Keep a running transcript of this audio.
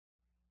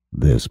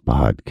This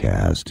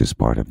podcast is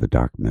part of the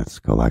Dark Myths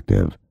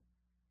Collective.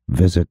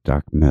 Visit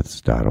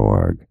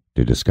darkmyths.org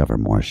to discover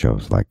more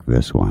shows like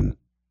this one.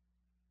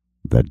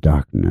 The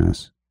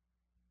darkness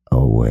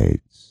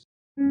awaits.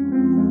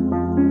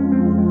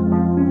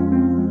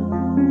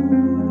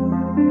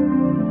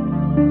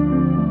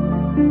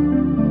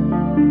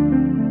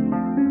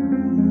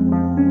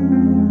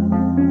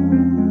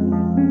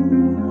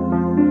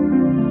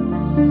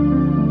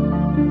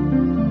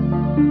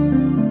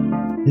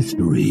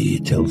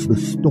 History tells the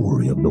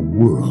story of the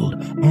world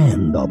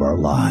and of our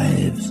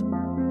lives.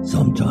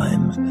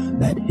 Sometimes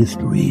that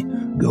history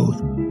goes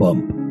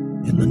bump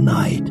in the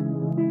night.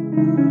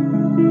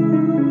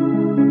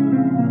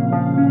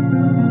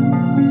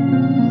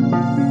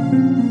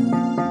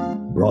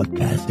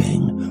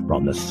 Broadcasting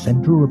from the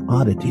center of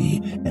oddity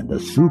and the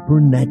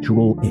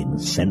supernatural in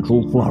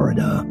Central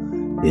Florida,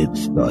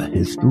 it's the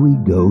History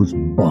Goes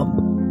Bump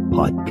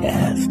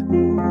podcast.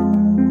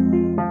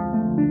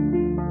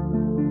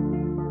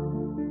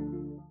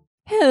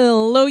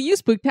 Hello, you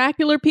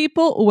spooktacular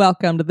people.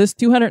 Welcome to this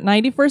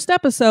 291st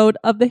episode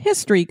of the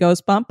History Goes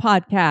Bump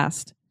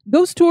podcast.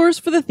 Ghost tours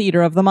for the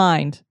theater of the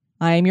mind.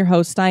 I am your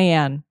host,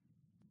 Diane.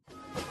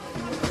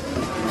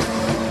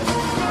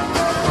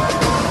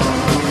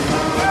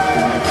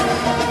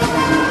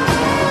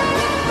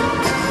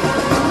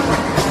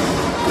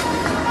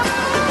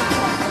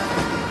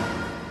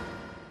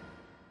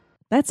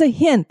 That's a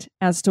hint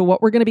as to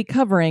what we're going to be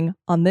covering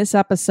on this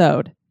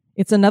episode.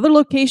 It's another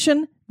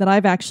location that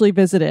I've actually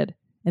visited,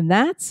 and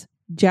that's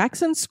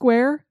Jackson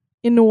Square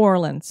in New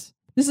Orleans.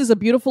 This is a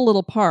beautiful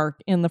little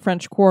park in the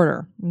French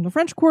Quarter. And the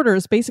French Quarter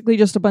is basically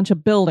just a bunch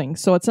of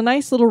buildings, so it's a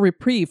nice little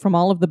reprieve from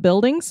all of the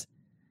buildings.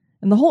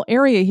 And the whole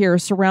area here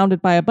is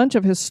surrounded by a bunch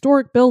of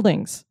historic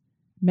buildings,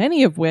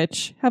 many of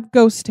which have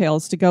ghost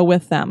tales to go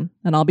with them,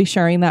 and I'll be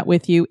sharing that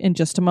with you in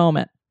just a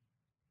moment.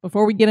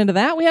 Before we get into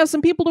that, we have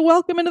some people to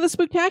welcome into the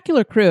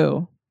Spooktacular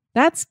crew.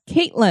 That's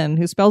Caitlin,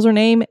 who spells her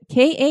name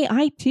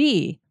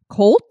K-A-I-T,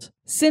 Colt,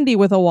 Cindy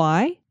with a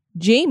Y,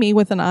 Jamie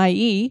with an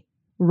I-E,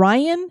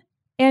 Ryan,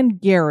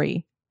 and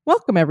Gary.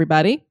 Welcome,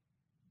 everybody.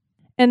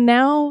 And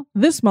now,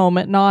 this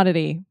moment in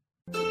oddity.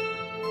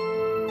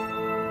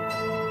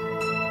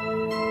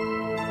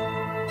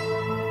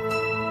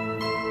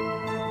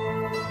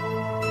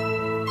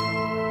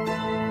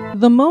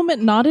 The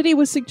moment in oddity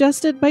was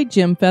suggested by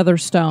Jim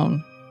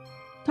Featherstone.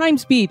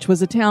 Times Beach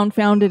was a town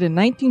founded in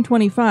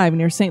 1925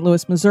 near St.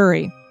 Louis,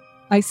 Missouri.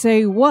 I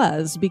say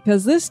was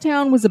because this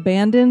town was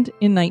abandoned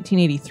in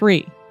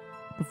 1983.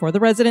 Before the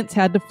residents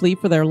had to flee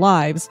for their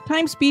lives,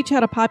 Times Beach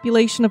had a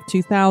population of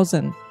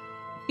 2,000.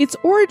 Its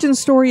origin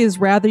story is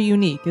rather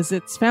unique, as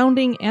its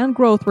founding and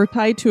growth were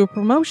tied to a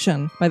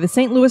promotion by the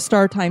St. Louis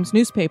Star-Times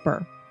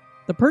newspaper.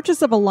 The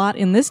purchase of a lot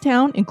in this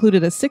town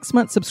included a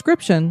 6-month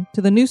subscription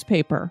to the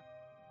newspaper.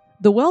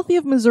 The wealthy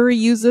of Missouri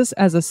use this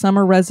as a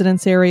summer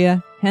residence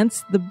area,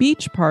 hence the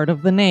beach part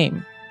of the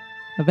name.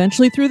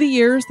 Eventually, through the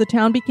years, the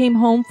town became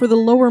home for the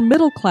lower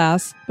middle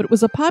class, but it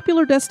was a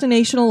popular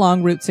destination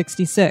along Route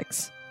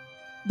 66.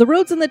 The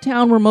roads in the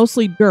town were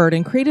mostly dirt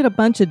and created a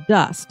bunch of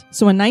dust,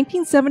 so in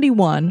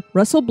 1971,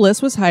 Russell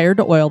Bliss was hired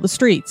to oil the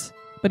streets.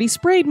 But he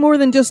sprayed more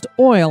than just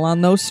oil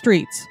on those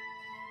streets.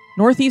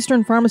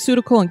 Northeastern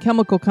Pharmaceutical and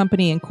Chemical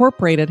Company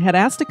Incorporated had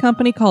asked a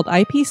company called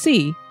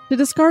IPC to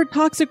discard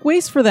toxic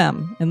waste for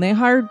them, and they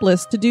hired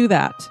Bliss to do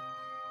that.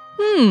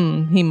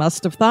 He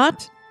must have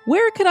thought,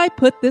 where could I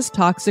put this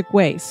toxic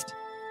waste?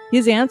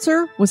 His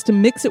answer was to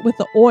mix it with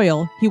the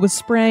oil he was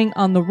spraying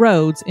on the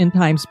roads in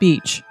Times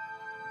Beach.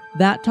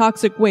 That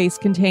toxic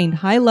waste contained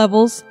high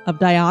levels of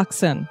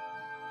dioxin.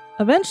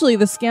 Eventually,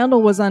 the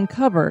scandal was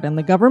uncovered and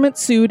the government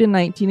sued in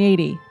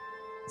 1980.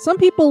 Some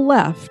people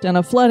left, and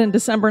a flood in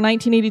December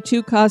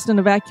 1982 caused an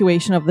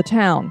evacuation of the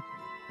town.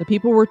 The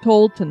people were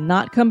told to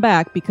not come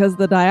back because of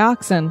the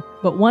dioxin,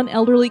 but one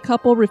elderly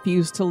couple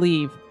refused to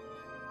leave.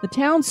 The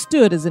town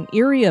stood as an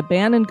eerie,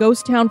 abandoned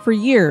ghost town for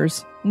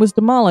years and was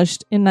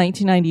demolished in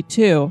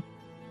 1992.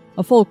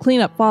 A full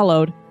cleanup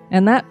followed,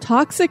 and that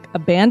toxic,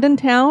 abandoned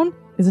town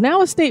is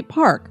now a state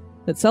park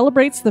that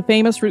celebrates the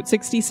famous Route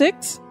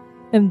 66,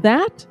 and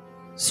that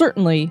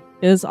certainly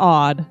is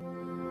odd.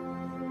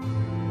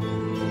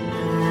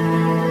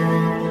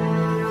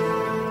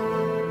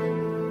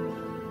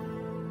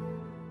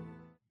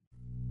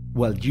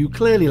 Well, you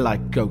clearly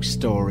like ghost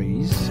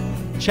stories.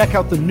 Check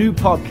out the new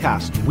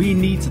podcast, We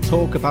Need to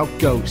Talk About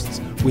Ghosts,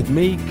 with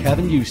me,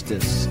 Kevin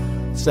Eustace.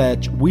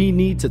 Search We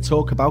Need to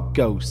Talk About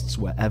Ghosts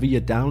wherever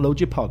you download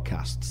your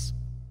podcasts.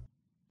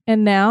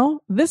 And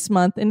now, this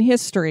month in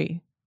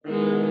history.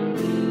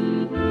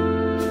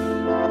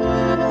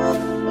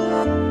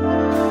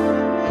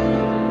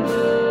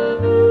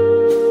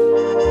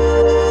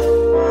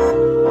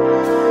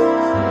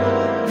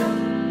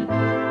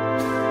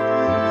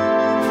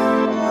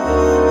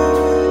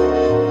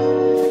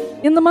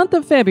 In the month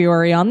of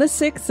February, on the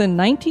 6th in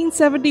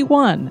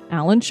 1971,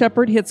 Alan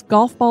Shepard hits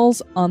golf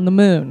balls on the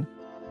moon.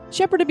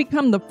 Shepard had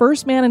become the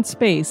first man in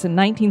space in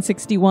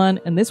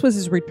 1961, and this was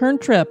his return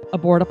trip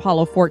aboard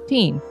Apollo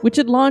 14, which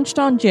had launched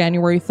on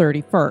January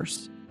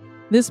 31st.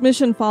 This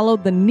mission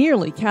followed the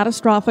nearly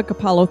catastrophic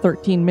Apollo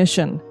 13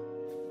 mission.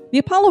 The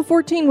Apollo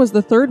 14 was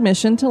the third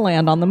mission to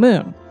land on the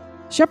moon.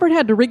 Shepard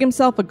had to rig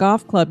himself a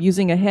golf club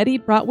using a head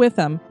he'd brought with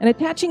him and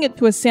attaching it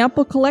to a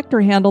sample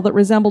collector handle that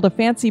resembled a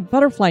fancy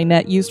butterfly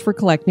net used for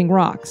collecting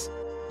rocks.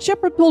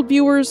 Shepard told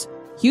viewers,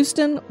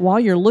 "Houston, while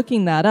you're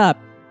looking that up,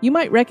 you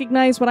might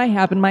recognize what I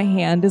have in my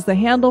hand is the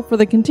handle for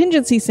the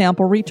contingency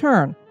sample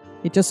return.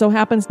 It just so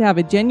happens to have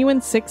a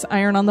genuine 6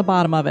 iron on the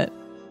bottom of it.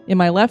 In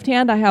my left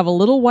hand, I have a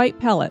little white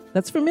pellet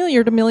that's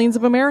familiar to millions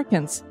of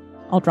Americans.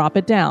 I'll drop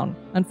it down.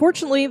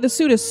 Unfortunately, the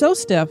suit is so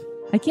stiff,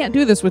 I can't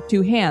do this with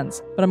 2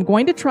 hands, but I'm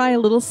going to try a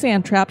little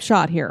sand trap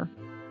shot here."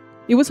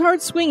 It was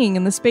hard swinging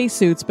in the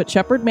spacesuits, but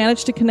Shepard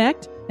managed to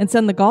connect and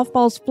send the golf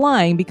balls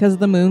flying because of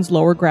the moon's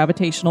lower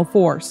gravitational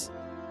force.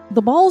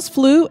 The balls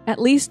flew at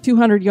least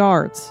 200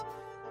 yards.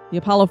 The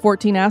Apollo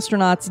 14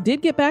 astronauts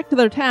did get back to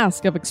their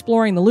task of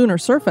exploring the lunar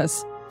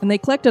surface, and they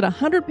collected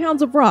 100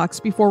 pounds of rocks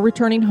before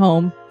returning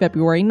home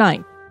February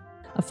 9th.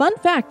 A fun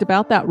fact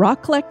about that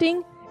rock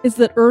collecting is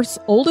that Earth's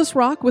oldest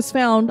rock was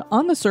found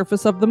on the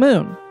surface of the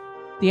moon.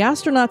 The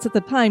astronauts at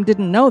the time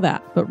didn't know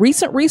that, but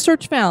recent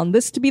research found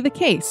this to be the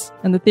case,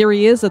 and the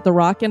theory is that the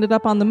rock ended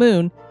up on the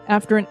moon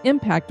after an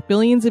impact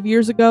billions of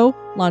years ago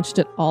launched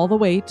it all the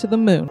way to the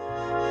moon.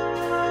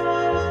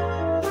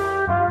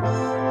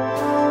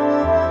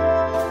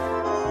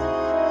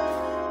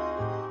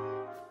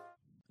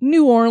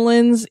 New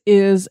Orleans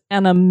is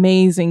an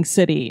amazing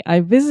city. I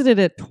visited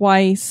it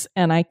twice,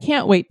 and I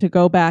can't wait to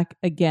go back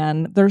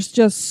again. There's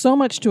just so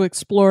much to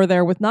explore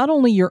there with not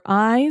only your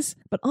eyes,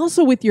 but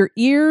also with your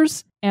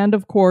ears and,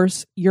 of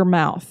course, your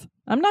mouth.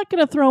 I'm not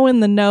going to throw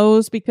in the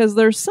nose because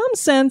there's some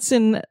sense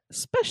in,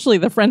 especially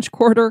the French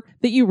Quarter,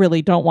 that you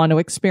really don't want to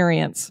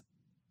experience.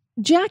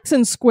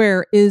 Jackson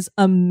Square is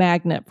a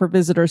magnet for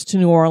visitors to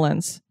New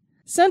Orleans.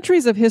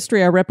 Centuries of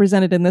history are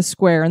represented in this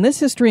square, and this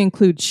history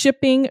includes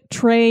shipping,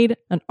 trade,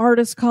 an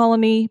artist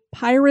colony,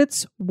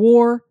 pirates,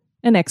 war,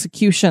 and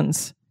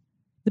executions.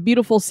 The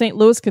beautiful St.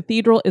 Louis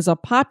Cathedral is a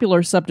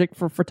popular subject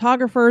for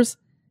photographers,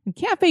 and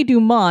Café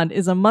du Monde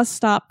is a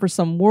must-stop for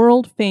some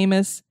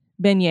world-famous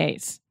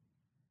beignets.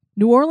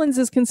 New Orleans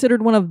is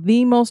considered one of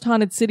the most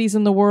haunted cities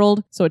in the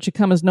world, so it should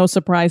come as no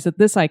surprise that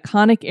this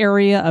iconic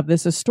area of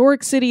this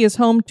historic city is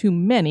home to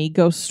many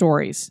ghost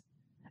stories.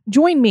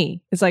 Join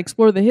me as I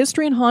explore the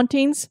history and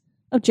hauntings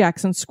of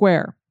Jackson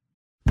Square.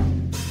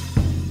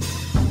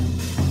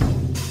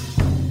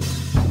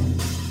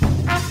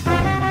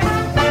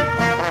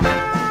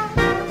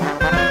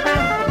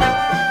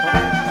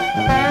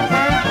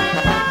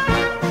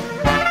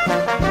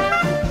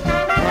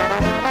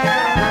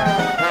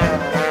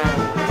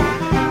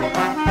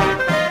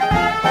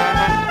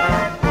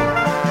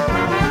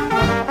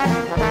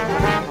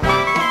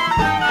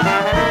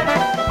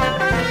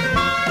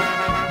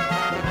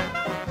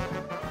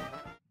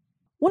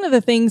 One of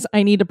the things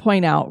I need to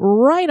point out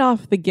right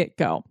off the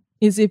get-go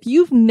is if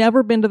you've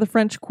never been to the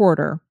French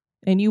Quarter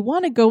and you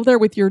want to go there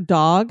with your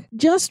dog,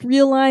 just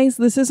realize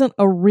this isn't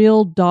a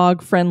real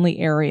dog-friendly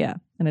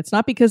area. And it's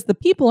not because the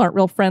people aren't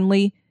real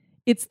friendly,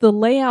 it's the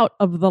layout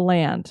of the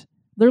land.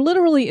 There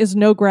literally is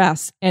no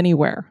grass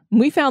anywhere. And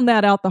we found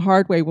that out the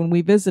hard way when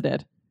we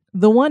visited.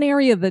 The one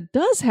area that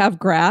does have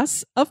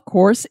grass, of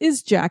course,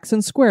 is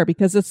Jackson Square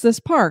because it's this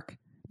park.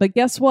 But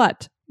guess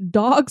what?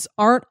 Dogs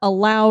aren't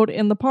allowed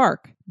in the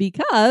park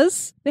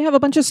because they have a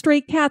bunch of stray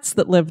cats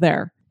that live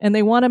there, and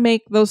they want to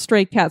make those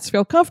stray cats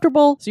feel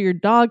comfortable so your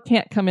dog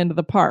can't come into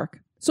the park.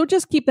 So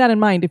just keep that in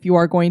mind if you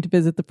are going to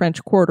visit the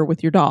French Quarter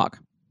with your dog.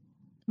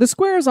 The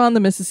square is on the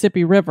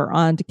Mississippi River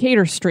on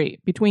Decatur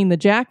Street between the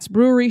Jack's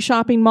Brewery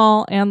shopping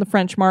mall and the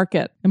French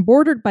Market, and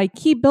bordered by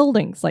key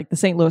buildings like the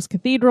St. Louis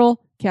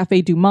Cathedral,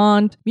 Café du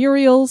Monde,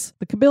 Muriel's,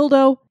 the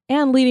Cabildo,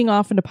 and leading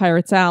off into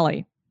Pirates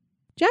Alley.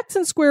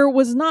 Jackson Square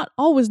was not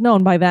always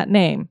known by that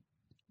name.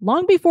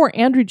 Long before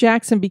Andrew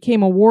Jackson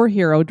became a war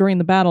hero during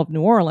the Battle of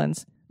New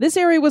Orleans, this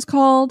area was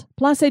called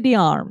Place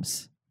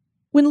d'Armes.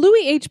 When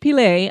Louis H.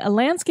 Pillet, a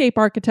landscape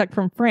architect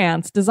from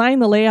France,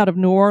 designed the layout of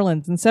New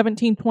Orleans in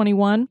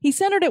 1721, he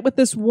centered it with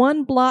this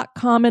one-block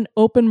common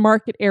open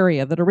market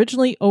area that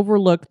originally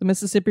overlooked the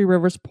Mississippi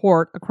River's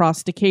port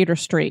across Decatur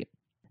Street.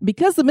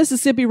 Because the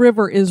Mississippi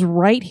River is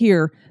right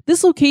here,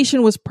 this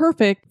location was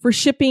perfect for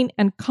shipping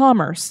and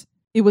commerce.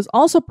 It was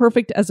also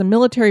perfect as a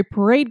military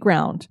parade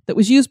ground that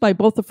was used by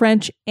both the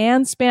French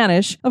and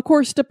Spanish, of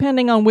course,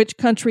 depending on which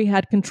country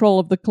had control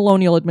of the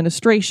colonial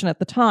administration at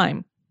the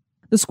time.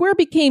 The square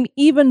became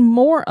even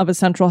more of a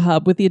central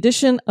hub with the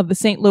addition of the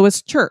St.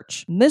 Louis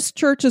Church. This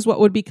church is what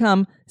would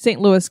become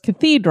St. Louis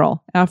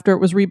Cathedral after it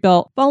was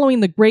rebuilt following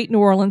the Great New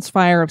Orleans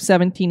Fire of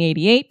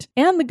 1788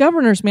 and the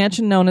governor's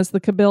mansion known as the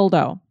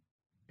Cabildo.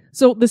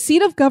 So the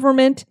seat of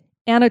government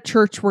and a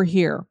church were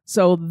here.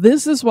 So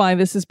this is why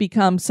this has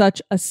become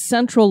such a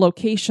central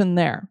location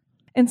there.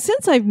 And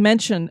since I've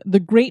mentioned the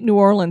Great New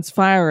Orleans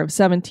Fire of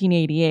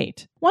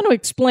 1788, I want to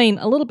explain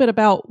a little bit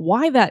about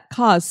why that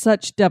caused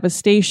such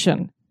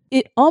devastation.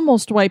 It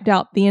almost wiped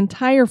out the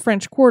entire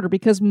French Quarter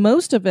because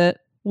most of it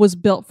was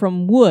built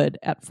from wood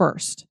at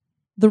first.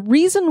 The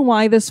reason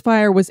why this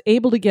fire was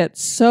able to get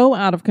so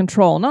out of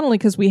control, not only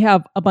because we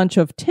have a bunch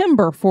of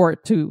timber for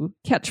it to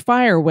catch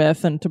fire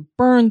with and to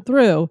burn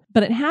through,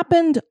 but it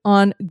happened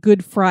on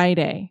Good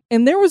Friday.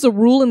 And there was a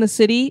rule in the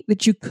city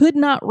that you could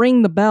not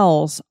ring the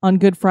bells on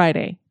Good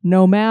Friday,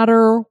 no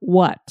matter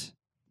what.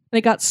 And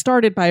it got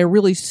started by a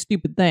really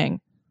stupid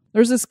thing.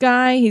 There's this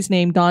guy, he's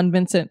named Don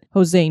Vincent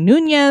Jose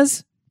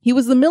Nunez. He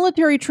was the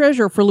military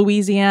treasurer for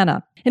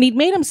Louisiana, and he'd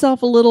made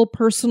himself a little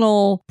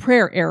personal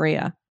prayer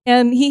area.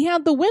 And he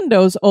had the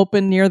windows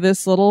open near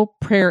this little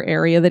prayer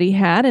area that he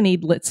had, and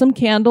he'd lit some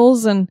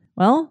candles. And,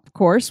 well, of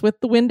course, with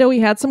the window, he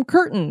had some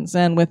curtains.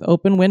 And with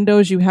open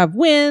windows, you have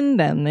wind,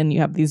 and then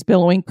you have these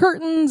billowing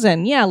curtains.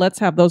 And yeah, let's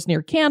have those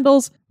near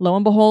candles. Lo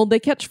and behold,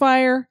 they catch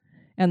fire.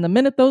 And the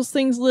minute those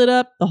things lit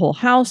up, the whole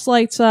house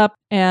lights up,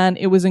 and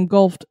it was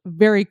engulfed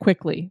very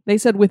quickly. They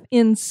said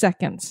within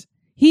seconds.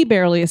 He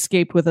barely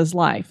escaped with his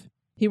life.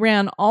 He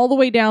ran all the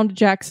way down to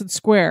Jackson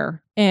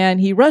Square,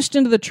 and he rushed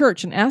into the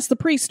church and asked the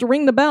priest to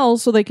ring the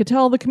bells so they could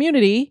tell the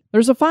community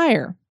there's a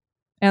fire.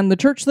 And the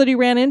church that he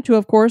ran into,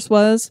 of course,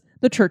 was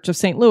the Church of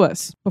St.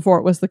 Louis, before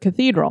it was the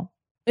cathedral.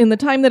 In the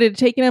time that it had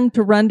taken him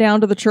to run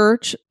down to the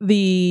church,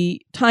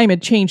 the time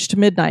had changed to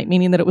midnight,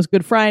 meaning that it was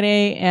Good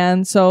Friday,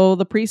 and so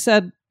the priest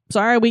said,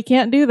 "Sorry, we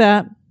can't do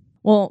that."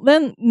 Well,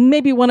 then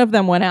maybe one of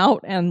them went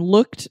out and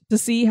looked to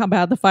see how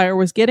bad the fire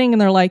was getting, and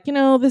they're like,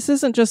 this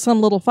isn't just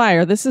some little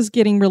fire. This is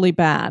getting really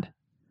bad.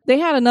 They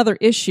had another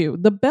issue.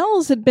 The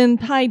bells had been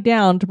tied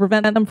down to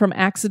prevent them from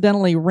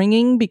accidentally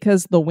ringing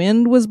because the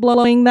wind was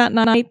blowing that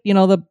night,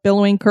 the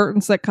billowing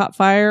curtains that caught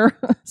fire.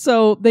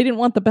 So they didn't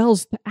want the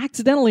bells to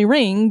accidentally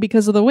ring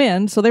because of the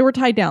wind, so they were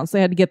tied down. So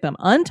they had to get them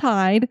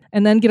untied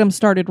and then get them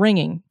started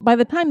ringing. By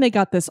the time they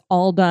got this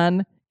all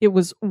done, it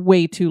was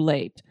way too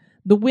late.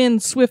 The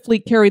wind swiftly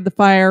carried the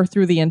fire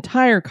through the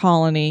entire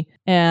colony,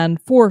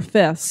 and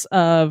 4/5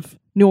 of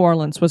New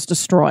Orleans was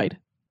destroyed.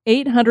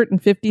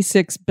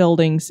 856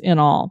 buildings in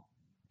all.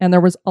 And there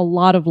was a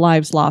lot of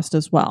lives lost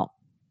as well.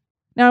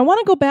 Now, I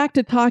want to go back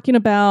to talking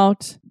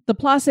about the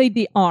Place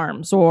des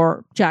Armes,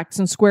 or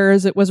Jackson Square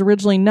as it was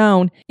originally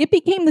known. It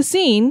became the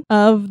scene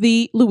of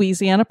the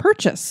Louisiana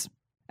Purchase.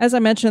 As I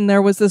mentioned,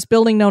 there was this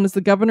building known as the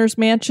Governor's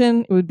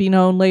Mansion. It would be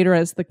known later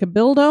as the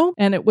Cabildo.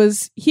 And it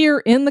was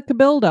here in the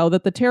Cabildo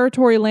that the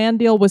territory land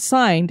deal was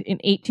signed in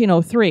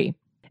 1803.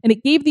 And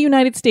it gave the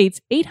United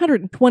States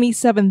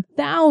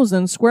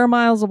 827,000 square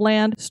miles of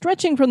land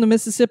stretching from the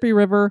Mississippi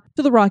River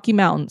to the Rocky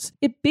Mountains.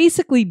 It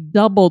basically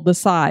doubled the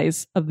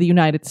size of the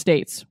United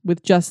States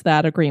with just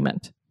that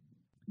agreement.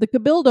 The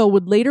Cabildo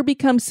would later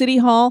become City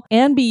Hall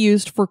and be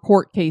used for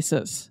court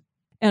cases.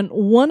 And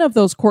one of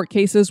those court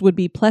cases would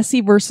be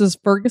Plessy versus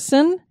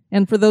Ferguson.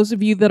 And for those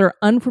of you that are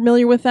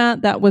unfamiliar with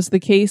that, that was the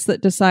case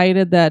that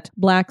decided that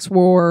blacks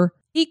were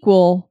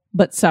equal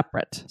but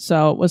separate.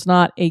 So it was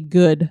not a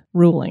good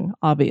ruling,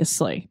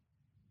 obviously.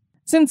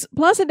 Since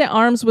Place des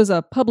Armes was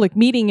a public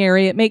meeting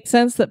area, it makes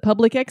sense that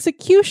public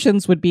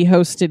executions would be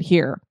hosted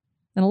here.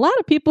 And a lot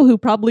of people who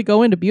probably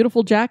go into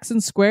beautiful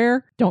Jackson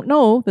Square don't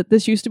know that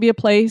this used to be a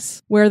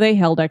place where they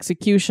held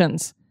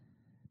executions.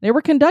 They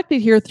were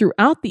conducted here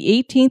throughout the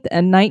 18th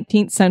and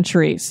 19th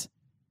centuries.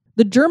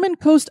 The German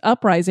Coast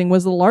Uprising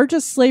was the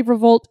largest slave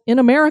revolt in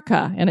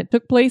America, and it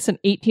took place in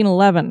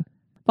 1811.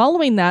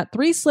 Following that,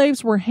 3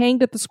 slaves were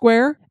hanged at the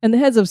square, and the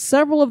heads of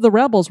several of the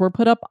rebels were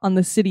put up on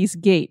the city's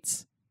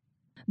gates.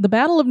 The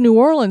Battle of New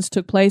Orleans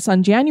took place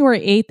on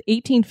January 8,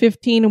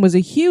 1815, and was a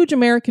huge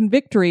American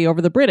victory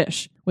over the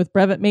British, with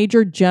Brevet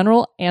Major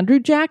General Andrew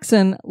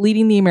Jackson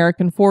leading the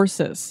American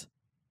forces.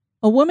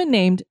 A woman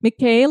named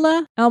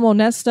Michaela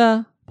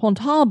Almonesta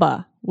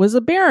Pontalba was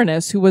a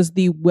baroness who was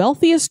the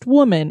wealthiest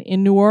woman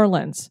in New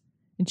Orleans,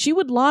 and she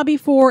would lobby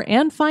for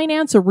and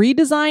finance a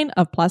redesign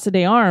of Place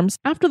des Armes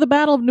after the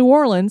Battle of New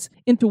Orleans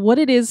into what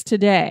it is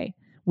today,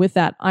 with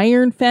that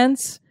iron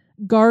fence,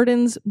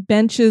 gardens,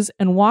 benches,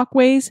 and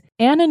walkways,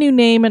 and a new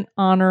name in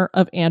honor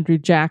of Andrew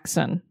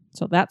Jackson.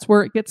 So that's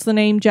where it gets the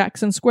name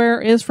Jackson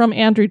Square, is from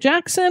Andrew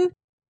Jackson.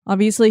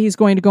 Obviously, he's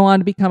going to go on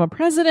to become a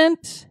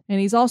president,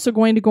 and he's also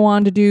going to go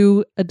on to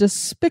do a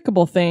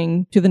despicable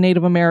thing to the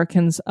Native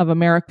Americans of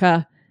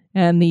America,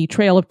 and the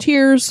Trail of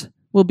Tears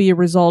will be a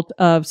result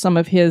of some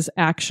of his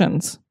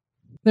actions.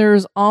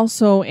 There's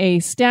also a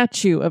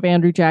statue of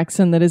Andrew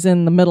Jackson that is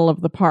in the middle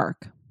of the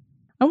park.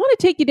 I want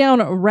to take you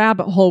down a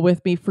rabbit hole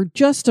with me for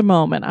just a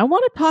moment. I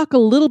want to talk a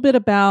little bit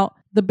about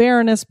the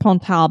Baroness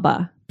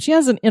Pontalba. She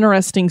has an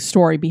interesting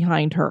story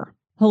behind her.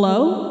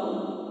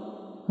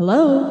 Hello?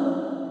 Hello?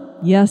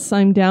 Yes,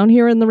 I'm down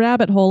here in the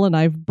rabbit hole, and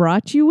I've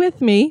brought you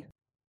with me.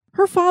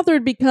 Her father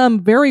had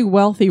become very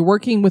wealthy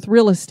working with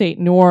real estate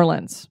in New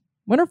Orleans.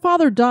 When her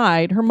father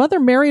died, her mother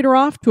married her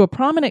off to a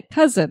prominent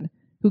cousin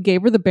who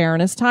gave her the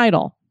Baroness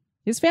title.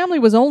 His family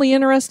was only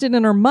interested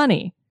in her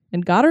money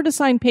and got her to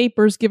sign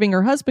papers giving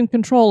her husband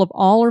control of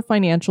all her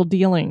financial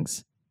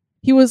dealings.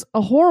 He was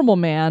a horrible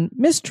man,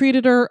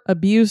 mistreated her,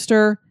 abused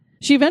her.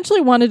 She eventually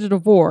wanted a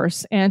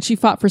divorce, and she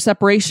fought for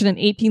separation in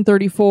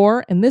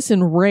 1834, and this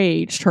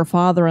enraged her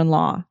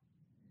father-in-law.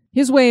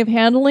 His way of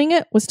handling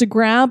it was to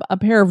grab a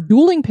pair of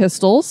dueling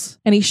pistols,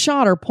 and he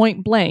shot her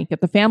point blank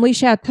at the family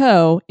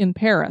chateau in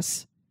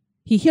Paris.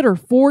 He hit her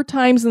 4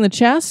 times in the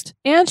chest,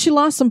 and she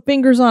lost some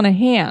fingers on a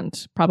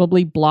hand,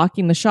 probably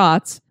blocking the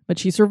shots, but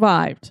she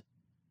survived.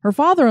 Her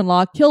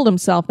father-in-law killed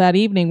himself that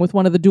evening with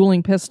one of the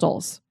dueling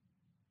pistols.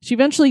 She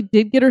eventually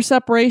did get her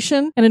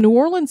separation, and a New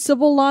Orleans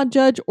civil law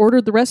judge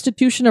ordered the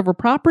restitution of her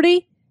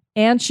property,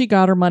 and she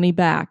got her money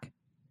back.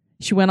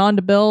 She went on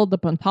to build the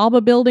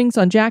Pontalba buildings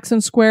on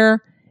Jackson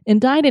Square and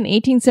died in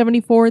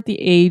 1874 at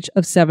the age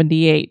of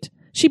 78.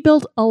 She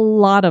built a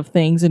lot of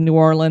things in New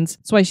Orleans.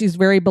 That's why she's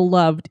very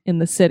beloved in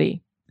the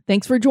city.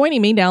 Thanks for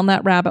joining me down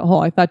that rabbit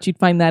hole. I thought you'd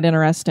find that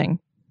interesting.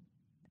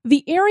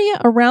 The area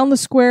around the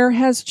square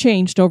has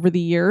changed over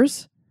the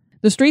years.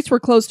 The streets were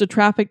closed to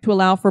traffic to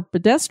allow for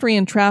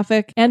pedestrian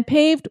traffic and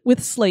paved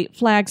with slate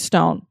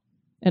flagstone.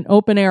 An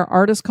open-air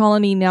artist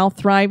colony now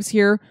thrives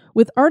here,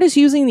 with artists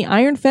using the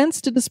iron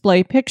fence to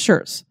display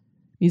pictures.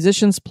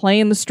 Musicians play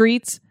in the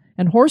streets,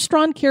 and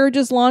horse-drawn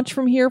carriages launch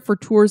from here for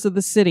tours of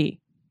the city.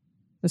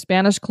 The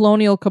Spanish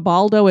colonial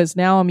Cabildo is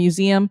now a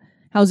museum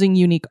housing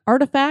unique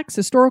artifacts,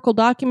 historical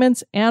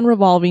documents, and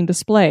revolving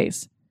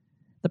displays.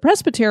 The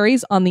presbytery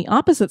is on the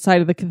opposite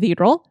side of the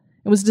cathedral.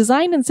 It was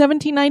designed in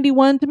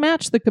 1791 to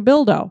match the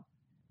Cabildo.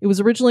 It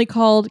was originally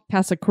called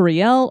Casa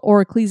Curiel,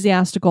 or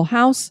Ecclesiastical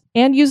House,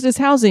 and used as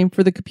housing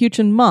for the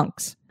Capuchin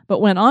monks,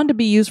 but went on to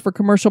be used for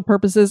commercial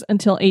purposes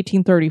until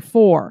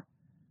 1834.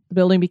 The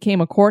building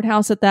became a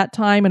courthouse at that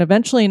time, and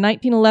eventually in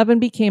 1911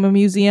 became a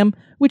museum,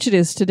 which it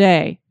is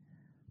today.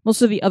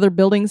 Most of the other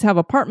buildings have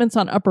apartments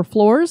on upper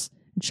floors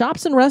and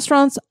shops and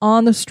restaurants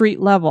on the street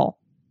level.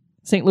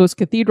 St. Louis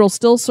Cathedral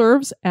still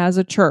serves as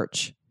a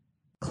church.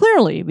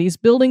 Clearly, these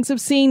buildings have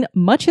seen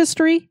much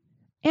history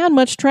and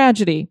much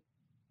tragedy.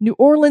 New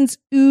Orleans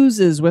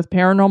oozes with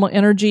paranormal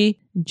energy.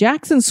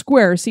 Jackson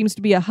Square seems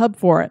to be a hub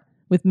for it,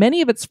 with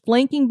many of its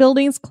flanking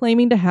buildings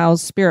claiming to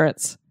house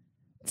spirits.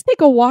 Let's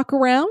take a walk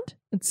around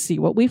and see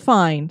what we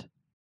find.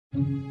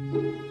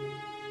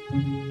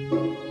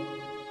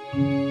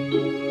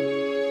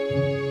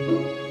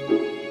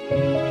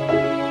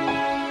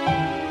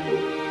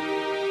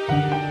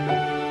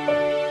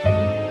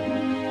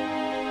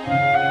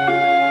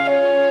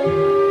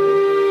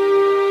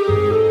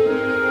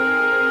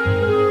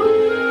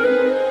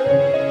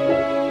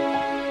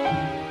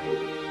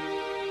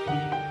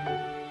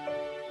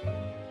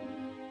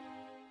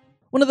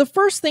 One of the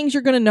first things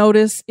you're going to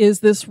notice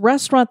is this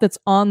restaurant that's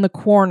on the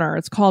corner.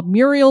 It's called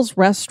Muriel's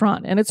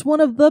Restaurant, and it's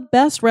one of the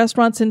best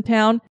restaurants in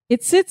town.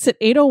 It sits at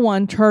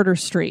 801 Charter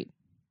Street.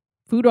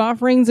 Food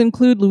offerings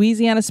include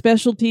Louisiana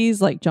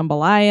specialties like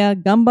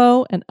jambalaya,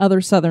 gumbo, and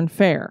other southern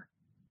fare.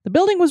 The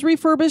building was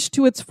refurbished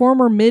to its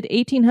former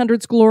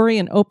mid-1800s glory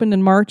and opened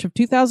in March of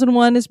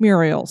 2001 as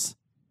Muriel's.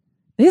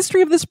 The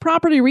history of this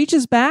property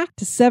reaches back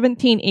to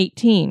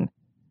 1718.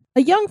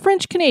 A young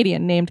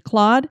French-Canadian named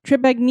Claude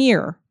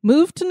Trébagnier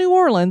moved to New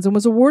Orleans and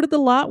was awarded the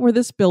lot where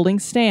this building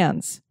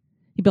stands.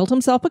 He built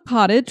himself a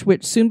cottage,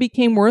 which soon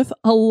became worth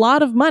a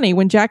lot of money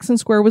when Jackson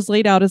Square was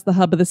laid out as the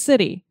hub of the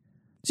city.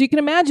 So you can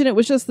imagine it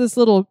was just this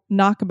little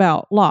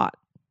knockabout lot.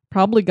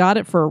 Probably got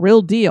it for a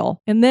real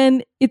deal. And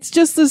then it's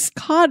just this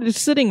cottage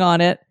sitting on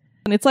it.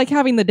 And it's like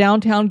having the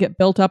downtown get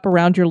built up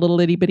around your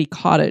little itty-bitty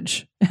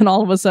cottage. And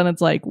all of a sudden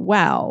it's like,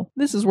 wow,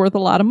 this is worth a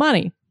lot of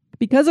money.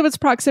 Because of its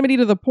proximity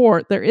to the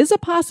port, there is a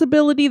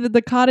possibility that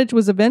the cottage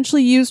was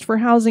eventually used for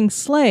housing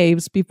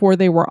slaves before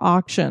they were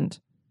auctioned.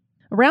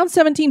 Around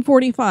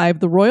 1745,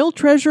 the royal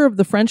treasurer of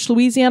the French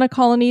Louisiana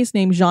colonies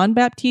named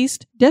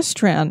Jean-Baptiste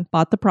Destran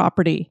bought the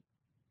property.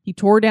 He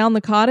tore down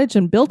the cottage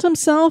and built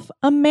himself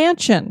a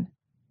mansion.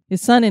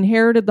 His son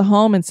inherited the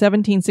home in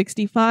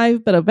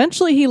 1765, but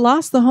eventually he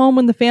lost the home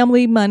when the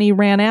family money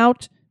ran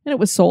out and it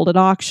was sold at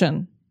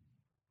auction.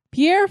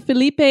 Pierre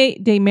Philippe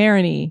de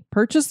Marigny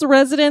purchased the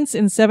residence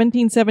in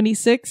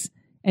 1776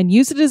 and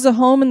used it as a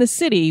home in the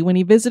city when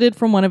he visited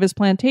from one of his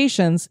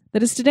plantations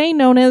that is today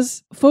known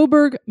as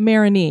Faubourg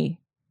Marigny.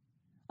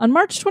 On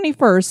March 21,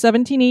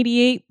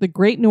 1788, the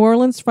Great New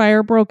Orleans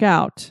Fire broke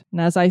out, and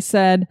as I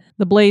said,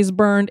 the blaze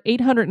burned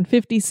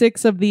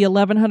 856 of the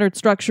 1,100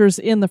 structures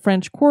in the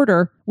French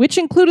Quarter, which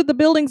included the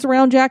buildings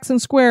around Jackson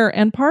Square,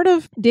 and part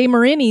of de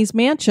Marigny's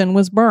mansion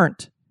was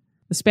burnt.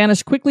 The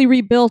Spanish quickly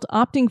rebuilt,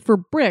 opting for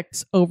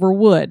bricks over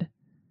wood.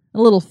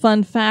 A little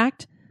fun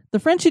fact, the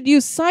French had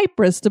used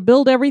cypress to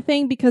build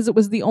everything because it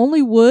was the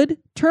only wood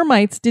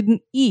termites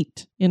didn't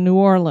eat in New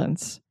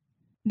Orleans.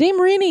 De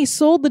Marigny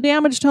sold the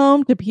damaged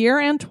home to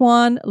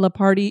Pierre-Antoine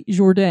Lapartie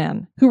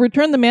Jourdan, who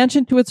returned the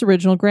mansion to its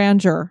original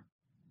grandeur.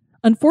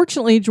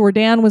 Unfortunately,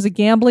 Jourdan was a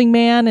gambling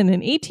man, and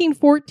in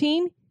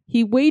 1814,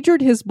 he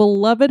wagered his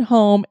beloved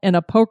home in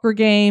a poker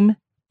game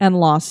and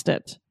lost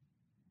it.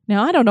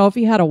 Now, I don't know if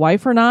he had a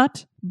wife or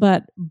not,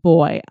 but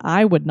boy,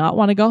 I would not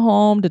want to go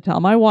home to tell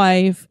my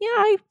wife,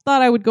 I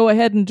thought I would go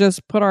ahead and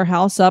just put our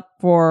house up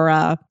for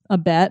a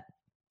bet.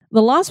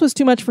 The loss was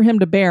too much for him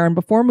to bear, and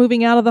before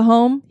moving out of the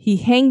home, he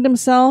hanged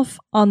himself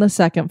on the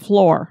second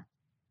floor.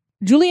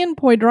 Julien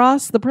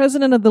Poydras, the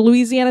president of the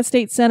Louisiana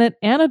State Senate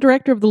and a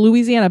director of the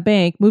Louisiana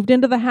Bank, moved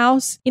into the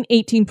house in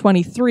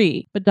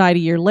 1823, but died a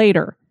year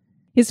later.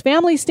 His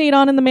family stayed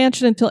on in the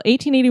mansion until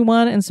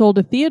 1881 and sold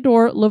to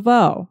Theodore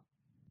Laveau.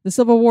 The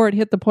Civil War had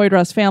hit the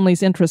Poydras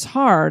family's interests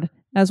hard,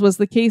 as was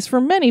the case for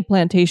many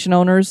plantation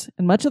owners,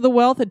 and much of the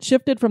wealth had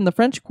shifted from the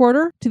French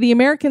Quarter to the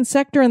American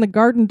sector in the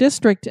Garden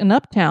District in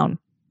Uptown.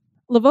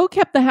 Laveau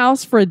kept the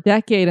house for a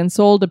decade and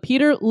sold to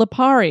Peter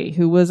Lipari,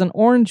 who was an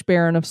orange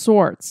baron of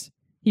sorts.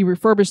 He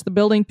refurbished the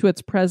building to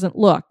its present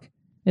look.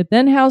 It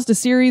then housed a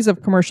series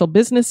of commercial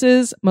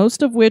businesses,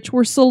 most of which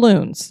were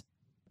saloons.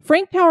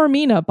 Frank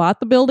Taormina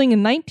bought the building in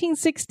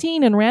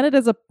 1916 and ran it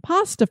as a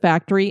pasta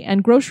factory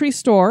and grocery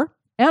store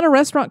and a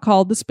restaurant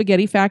called the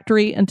Spaghetti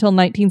Factory until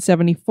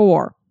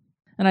 1974.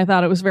 And I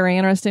thought it was very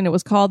interesting. It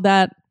was called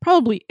that.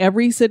 Probably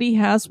every city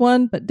has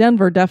one, but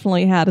Denver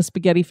definitely had a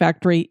spaghetti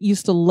factory.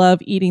 Used to love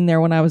eating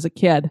there when I was a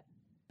kid.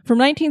 From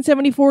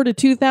 1974 to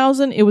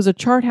 2000, it was a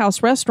Chart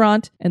House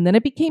restaurant, and then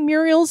it became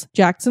Muriel's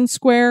Jackson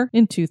Square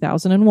in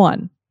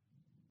 2001.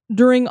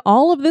 During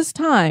all of this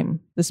time,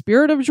 the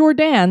spirit of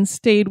Jourdan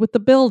stayed with the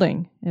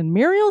building, and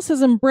Muriel's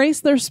has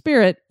embraced their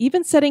spirit,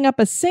 even setting up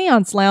a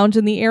seance lounge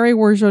in the area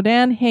where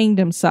Jourdan hanged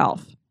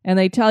himself. And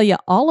they tell you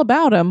all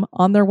about him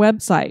on their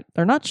website.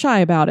 They're not shy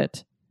about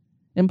it.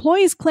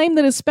 Employees claim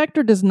that his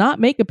specter does not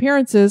make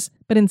appearances,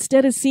 but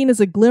instead is seen as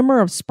a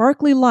glimmer of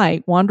sparkly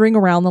light wandering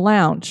around the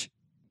lounge.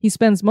 He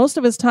spends most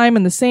of his time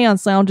in the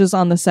seance lounges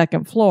on the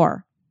second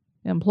floor.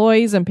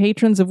 Employees and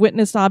patrons have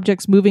witnessed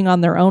objects moving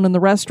on their own in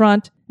the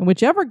restaurant, and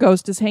whichever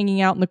ghost is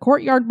hanging out in the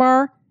courtyard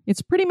bar,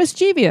 it's pretty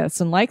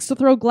mischievous and likes to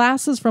throw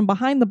glasses from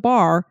behind the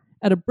bar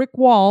at a brick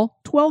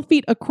wall 12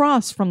 feet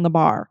across from the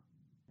bar.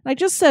 I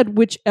just said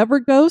whichever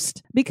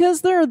ghost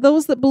because there are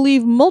those that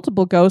believe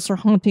multiple ghosts are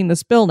haunting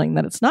this building,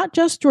 that it's not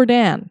just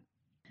Jourdan.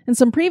 And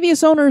some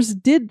previous owners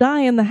did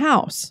die in the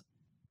house.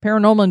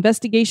 Paranormal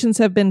investigations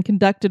have been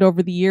conducted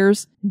over the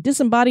years,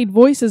 disembodied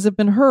voices have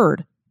been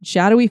heard,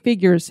 shadowy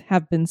figures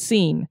have been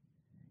seen.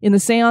 In the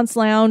seance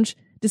lounge,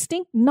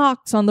 distinct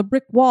knocks on the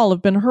brick wall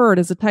have been heard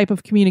as a type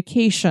of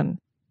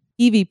communication.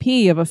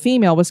 EVP of a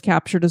female was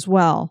captured as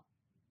well.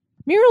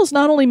 Muriel's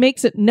not only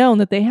makes it known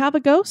that they have a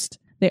ghost,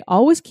 they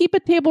always keep a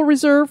table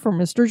reserved for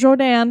Mr.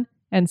 Jourdan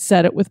and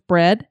set it with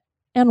bread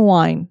and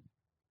wine.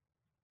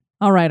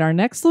 All right, our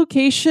next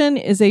location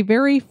is a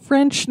very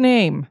French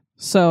name.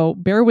 So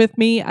bear with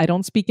me, I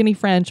don't speak any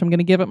French, I'm going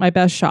to give it my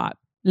best shot.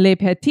 Le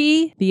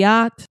Petit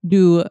Théâtre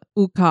du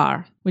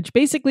Ucar, which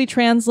basically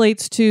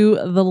translates to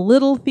the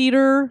Little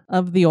Theater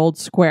of the Old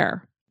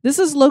Square. This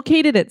is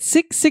located at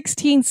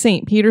 616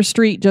 St. Peter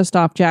Street, just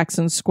off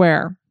Jackson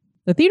Square.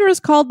 The theater has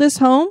called this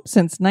home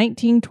since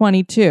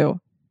 1922.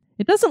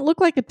 It doesn't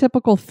look like a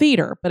typical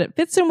theater, but it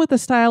fits in with the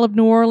style of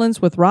New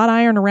Orleans with wrought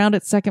iron around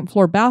its second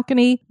floor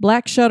balcony,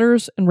 black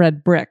shutters, and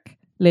red brick.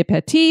 Le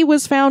Petit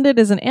was founded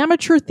as an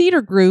amateur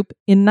theater group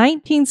in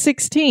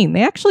 1916.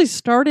 They actually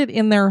started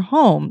in their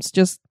homes,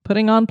 just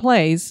putting on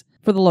plays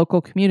for the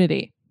local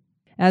community.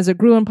 As it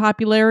grew in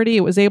popularity,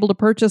 it was able to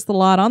purchase the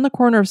lot on the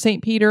corner of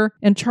St. Peter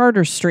and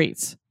Charter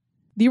Streets.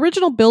 The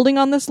original building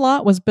on this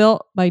lot was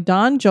built by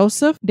Don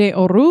Joseph de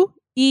Oru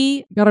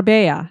y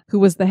Garbea, who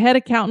was the head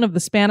accountant of the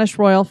Spanish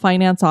Royal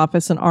Finance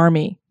Office and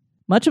Army.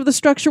 Much of the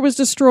structure was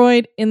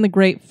destroyed in the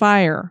Great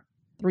Fire.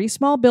 3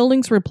 small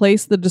buildings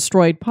replaced the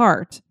destroyed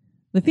part.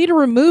 The theater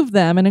removed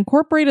them and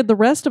incorporated the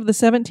rest of the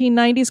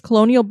 1790s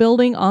colonial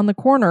building on the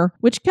corner,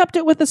 which kept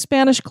it with a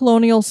Spanish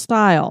colonial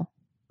style.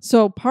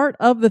 So part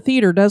of the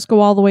theater does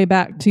go all the way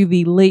back to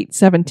the late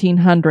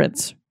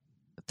 1700s.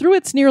 Through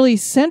its nearly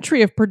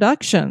century of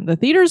production, the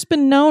theater's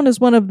been known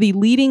as one of the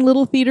leading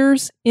little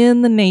theaters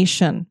in the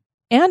nation.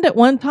 And at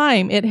one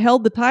time, it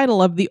held the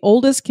title of the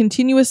oldest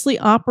continuously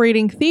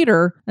operating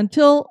theater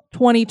until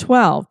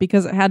 2012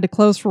 because it had to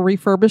close for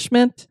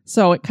refurbishment,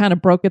 so it kind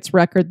of broke its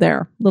record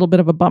there. A little bit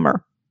of a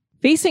bummer.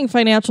 Facing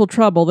financial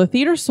trouble, the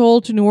theater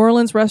sold to New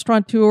Orleans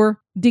restaurateur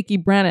Dickie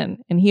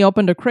Brennan, and he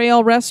opened a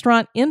Creole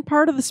restaurant in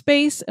part of the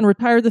space and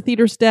retired the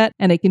theater's debt,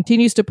 and it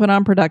continues to put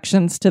on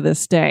productions to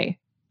this day.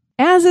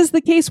 As is the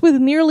case with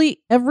nearly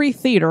every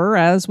theater,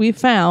 as we've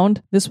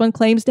found, this one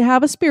claims to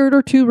have a spirit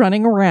or two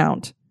running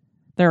around.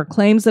 There are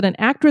claims that an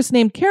actress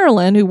named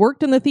Carolyn, who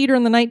worked in the theater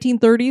in the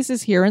 1930s,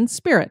 is here in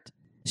spirit.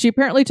 She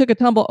apparently took a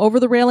tumble over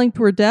the railing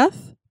to her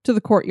death to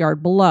the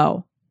courtyard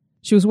below.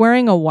 She was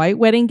wearing a white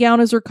wedding gown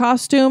as her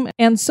costume,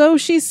 and so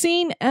she's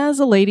seen as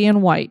a lady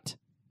in white.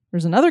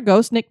 There's another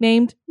ghost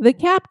nicknamed the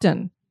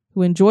Captain,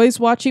 who enjoys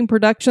watching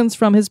productions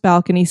from his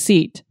balcony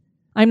seat.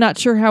 I'm not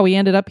sure how he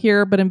ended up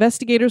here, but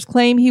investigators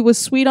claim he was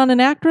sweet on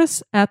an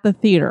actress at the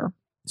theater.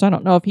 So I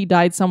don't know if he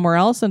died somewhere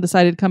else and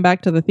decided to come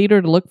back to the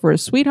theater to look for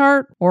his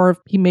sweetheart, or if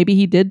maybe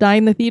he did die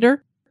in the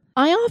theater.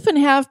 I often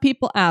have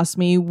people ask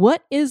me,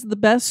 what is the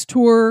best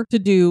tour to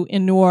do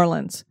in New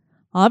Orleans?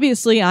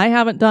 Obviously, I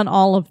haven't done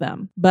all of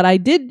them, but I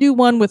did do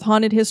one with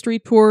Haunted History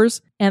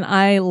Tours, and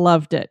I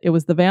loved it. It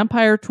was the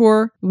Vampire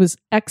Tour. It was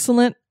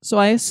excellent, so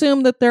I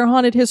assume that their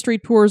Haunted History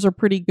Tours are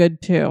pretty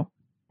good too.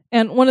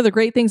 And one of the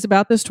great things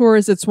about this tour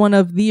is it's one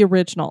of the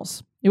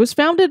originals. It was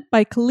founded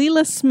by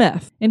Kalila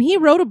Smith, and he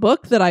wrote a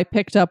book that I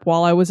picked up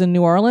while I was in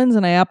New Orleans,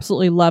 and I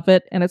absolutely love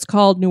it, and it's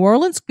called New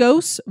Orleans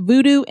Ghosts,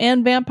 Voodoo,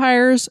 and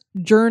Vampires: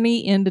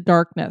 Journey into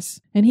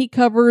Darkness. And he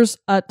covers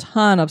a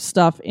ton of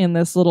stuff in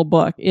this little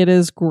book. It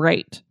is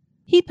great.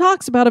 He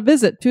talks about a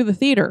visit to the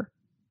theater.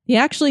 He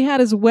actually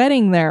had his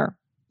wedding there.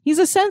 He's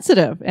a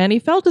sensitive, and he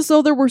felt as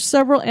though there were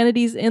several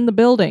entities in the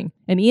building,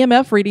 and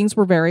EMF readings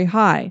were very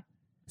high.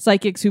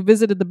 Psychics who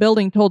visited the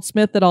building told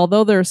Smith that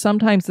although there is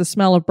sometimes the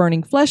smell of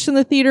burning flesh in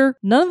the theater,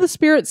 none of the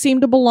spirits seemed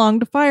to belong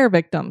to fire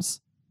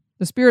victims.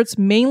 The spirits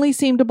mainly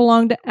seemed to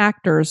belong to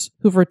actors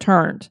who've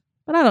returned.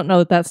 But I don't know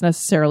that that's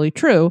necessarily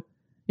true.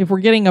 If we're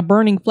getting a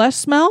burning flesh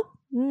smell,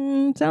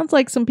 sounds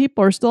like some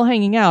people are still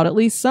hanging out. At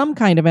least some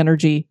kind of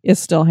energy is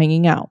still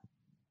hanging out.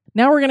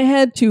 Now we're going to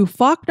head to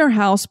Faulkner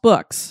House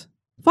Books.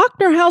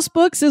 Faulkner House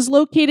Books is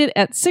located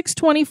at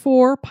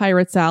 624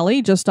 Pirates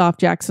Alley, just off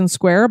Jackson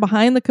Square,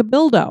 behind the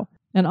Cabildo,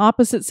 and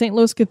opposite St.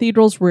 Louis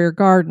Cathedral's rear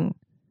garden.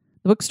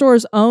 The bookstore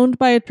is owned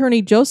by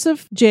attorney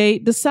Joseph J.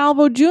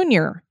 DeSalvo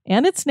Jr.,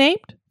 and it's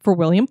named for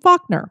William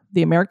Faulkner,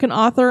 the American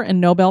author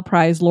and Nobel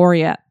Prize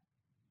laureate.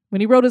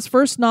 When he wrote his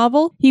first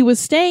novel, he was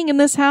staying in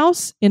this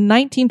house in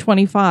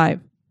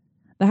 1925.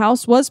 The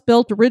house was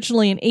built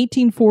originally in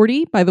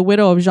 1840 by the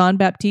widow of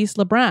Jean-Baptiste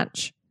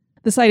Lebranche.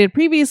 The site had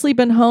previously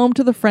been home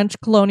to the French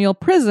colonial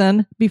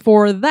prison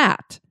before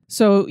that.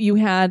 So you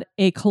had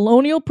a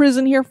colonial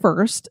prison here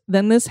first,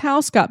 then this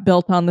house got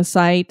built on the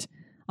site.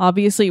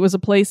 Obviously, it was a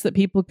place that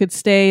people could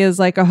stay as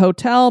like a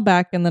hotel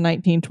back in the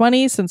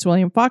 1920s since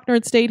William Faulkner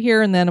had stayed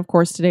here. And then, of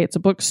course, today it's a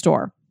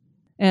bookstore.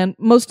 And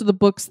most of the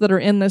books that are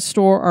in this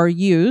store are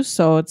used,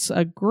 so it's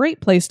a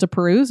great place to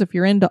peruse if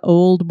you're into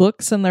old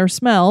books and their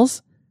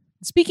smells.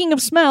 Speaking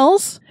of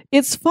smells,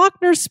 it's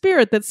Faulkner's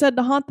spirit that's said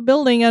to haunt the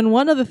building, and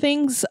one of the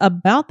things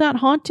about that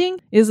haunting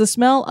is the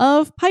smell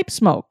of pipe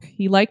smoke.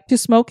 He liked to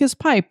smoke his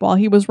pipe while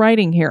he was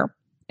writing here,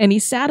 and he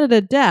sat at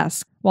a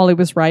desk while he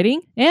was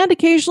writing, and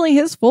occasionally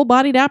his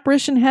full-bodied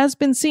apparition has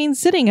been seen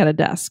sitting at a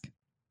desk.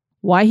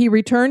 Why he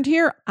returned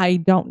here, I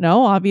don't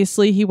know.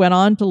 Obviously, he went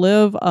on to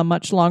live a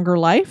much longer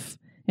life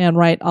and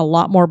write a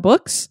lot more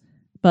books,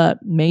 but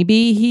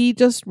maybe he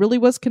just really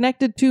was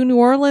connected to New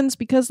Orleans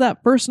because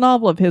that first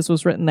novel of his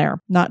was written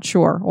there. Not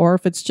sure. Or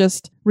if it's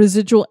just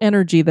residual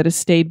energy that has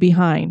stayed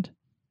behind.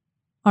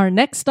 Our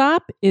next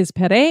stop is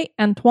Père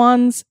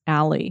Antoine's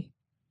Alley.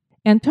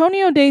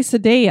 Antonio de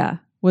Sedella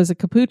was a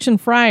Capuchin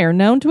friar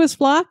known to his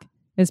flock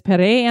as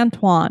Père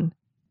Antoine.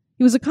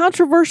 He was a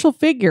controversial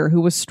figure who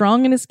was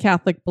strong in his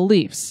Catholic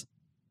beliefs.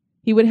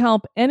 He would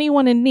help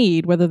anyone in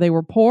need, whether they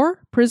were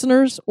poor,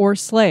 prisoners, or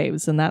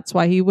slaves, and that's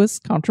why he was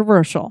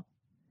controversial.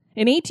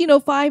 In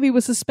 1805, he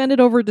was suspended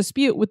over a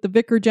dispute with the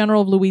Vicar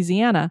General of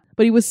Louisiana,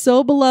 but he was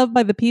so beloved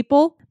by the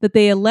people that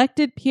they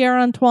elected Pierre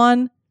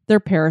Antoine their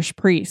parish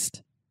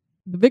priest.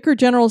 The Vicar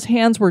General's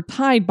hands were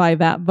tied by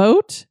that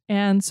vote,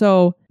 and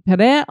so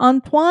Père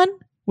Antoine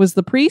was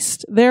the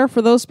priest there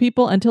for those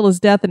people until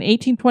his death in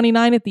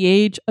 1829 at the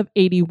age of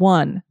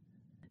 81.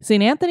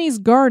 St. Anthony's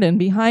Garden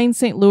behind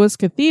St. Louis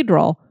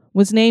Cathedral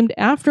was named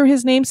after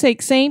his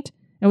namesake saint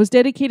and was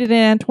dedicated in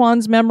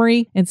Antoine's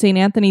memory, and St.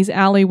 Anthony's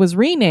Alley was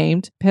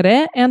renamed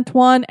Père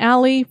Antoine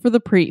Alley for the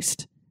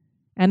priest.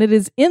 And it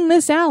is in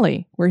this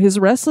alley where his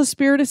restless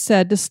spirit is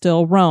said to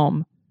still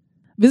roam.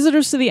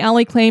 Visitors to the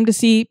alley claim to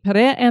see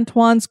Père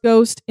Antoine's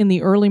ghost in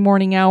the early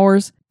morning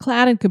hours,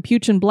 clad in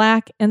Capuchin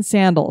black and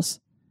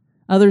sandals.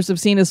 Others have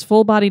seen his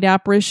full-bodied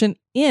apparition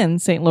in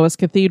St. Louis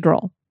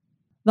Cathedral.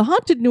 The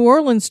Haunted New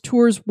Orleans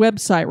Tour's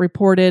website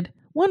reported,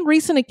 one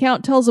recent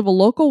account tells of a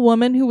local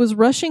woman who was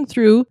rushing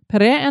through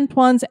Père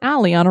Antoine's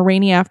Alley on a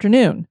rainy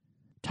afternoon.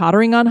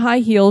 Tottering on high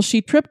heels, she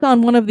tripped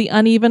on one of the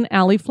uneven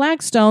alley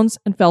flagstones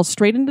and fell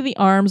straight into the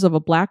arms of a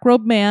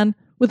black-robed man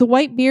with a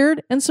white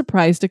beard and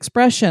surprised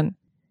expression.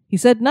 He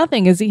said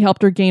nothing as he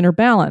helped her gain her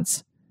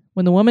balance.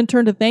 When the woman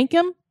turned to thank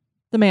him,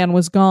 the man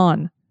was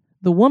gone.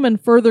 The woman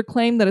further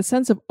claimed that a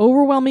sense of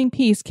overwhelming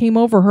peace came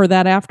over her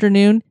that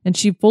afternoon, and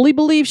she fully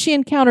believed she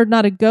encountered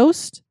not a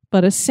ghost,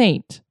 but a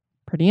saint.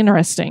 Pretty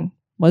interesting.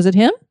 Was it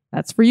him?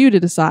 That's for you to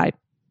decide.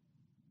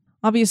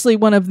 Obviously,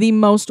 one of the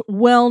most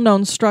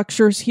well-known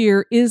structures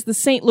here is the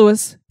St.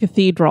 Louis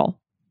Cathedral.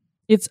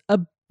 It's a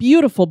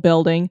beautiful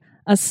building,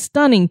 a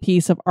stunning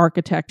piece of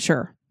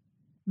architecture.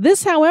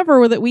 This,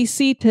 however, that we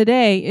see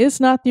today is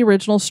not the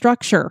original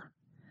structure.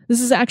 This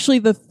is actually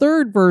the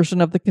third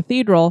version of the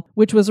cathedral,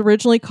 which was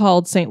originally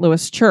called St.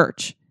 Louis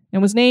Church,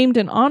 and was named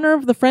in honor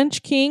of the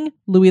French king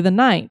Louis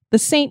IX, the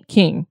Saint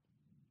King.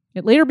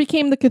 It later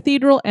became the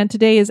cathedral and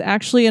today is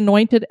actually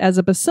anointed as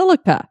a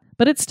basilica,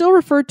 but it's still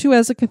referred to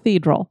as a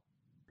cathedral.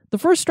 The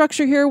first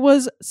structure here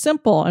was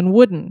simple and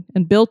wooden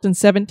and built in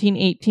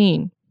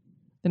 1718.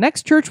 The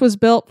next church was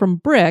built from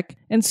brick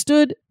and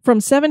stood from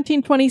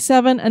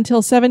 1727 until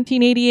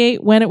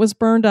 1788 when it was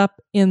burned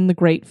up in the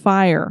Great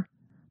Fire.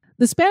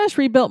 The Spanish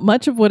rebuilt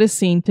much of what is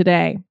seen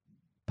today.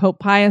 Pope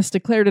Pius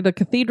declared it a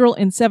cathedral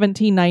in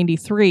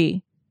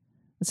 1793.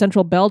 The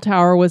central bell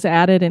tower was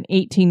added in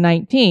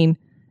 1819,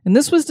 and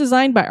this was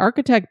designed by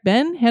architect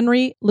Ben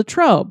Henry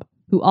Latrobe,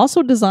 who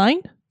also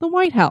designed the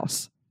White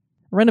House.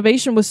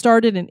 Renovation was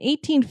started in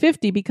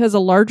 1850 because a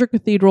larger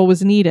cathedral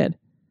was needed.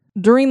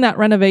 During that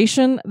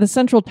renovation, the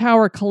central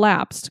tower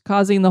collapsed,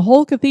 causing the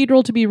whole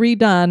cathedral to be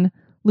redone,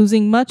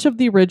 losing much of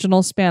the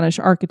original Spanish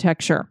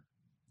architecture.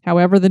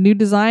 However, the new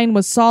design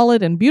was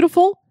solid and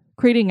beautiful,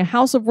 creating a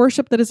house of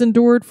worship that has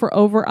endured for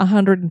over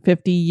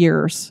 150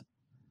 years.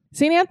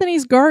 St.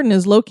 Anthony's Garden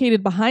is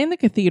located behind the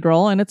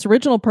cathedral, and its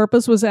original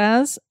purpose was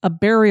as a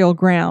burial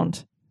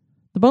ground.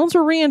 The bones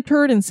were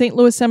reinterred in St.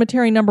 Louis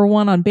Cemetery No.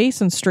 1 on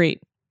Basin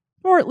Street.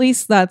 Or at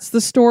least that's the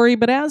story,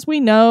 but as we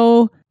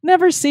know,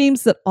 never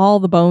seems that all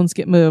the bones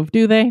get moved,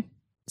 do they?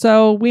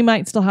 So we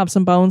might still have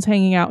some bones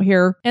hanging out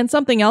here. And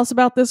something else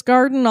about this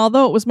garden,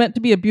 although it was meant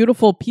to be a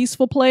beautiful,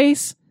 peaceful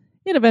place,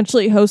 it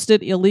eventually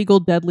hosted illegal,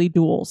 deadly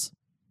duels.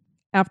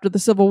 After the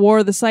Civil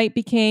War, the site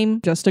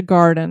became just a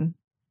garden.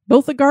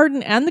 Both the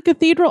garden and the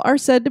cathedral are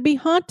said to be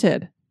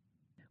haunted.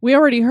 We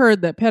already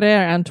heard that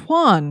Père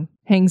Antoine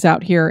hangs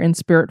out here in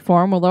spirit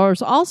form, while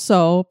there's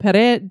also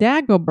Père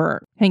Dagobert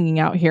hanging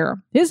out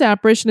here. His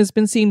apparition has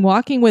been seen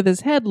walking with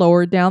his head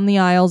lowered down the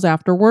aisles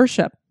after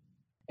worship.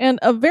 And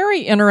a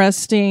very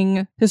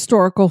interesting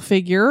historical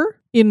figure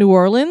in New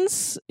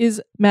Orleans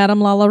is Madame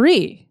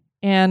Lalaurie.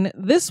 And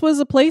this was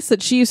a place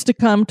that she used to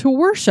come to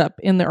worship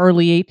in the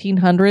early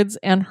 1800s,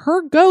 and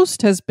her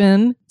ghost has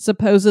been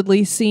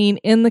supposedly seen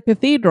in the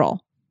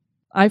cathedral.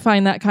 I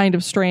find that kind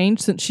of strange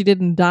since she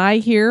didn't die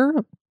here.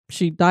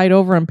 She died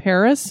over in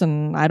Paris,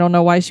 and I don't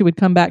know why she would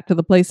come back to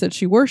the place that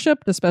she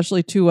worshipped,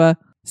 especially to a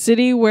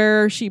city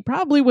where she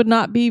probably would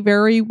not be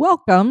very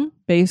welcome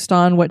based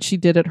on what she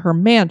did at her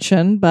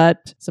mansion,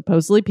 but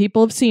supposedly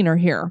people have seen her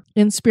here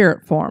in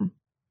spirit form.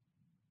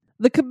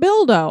 The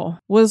Cabildo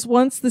was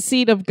once the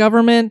seat of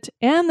government,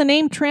 and the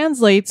name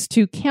translates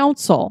to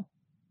council.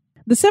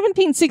 The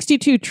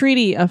 1762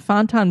 Treaty of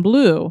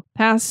Fontainebleau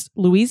passed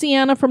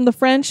Louisiana from the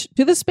French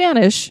to the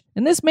Spanish,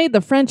 and this made the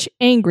French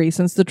angry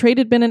since the trade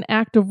had been an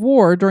act of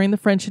war during the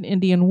French and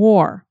Indian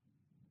War.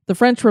 The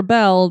French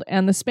rebelled,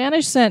 and the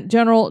Spanish sent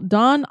General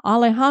Don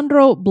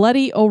Alejandro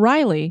Bloody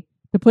O'Reilly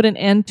to put an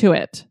end to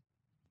it.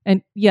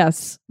 And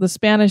yes, the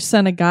Spanish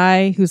sent a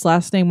guy whose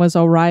last name was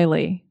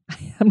O'Reilly.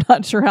 I'm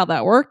not sure how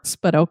that works,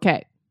 but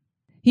okay.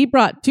 He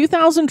brought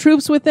 2,000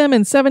 troops with him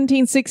in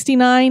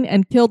 1769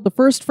 and killed the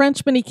first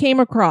Frenchman he came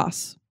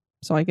across.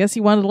 So I guess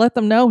he wanted to let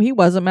them know he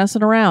wasn't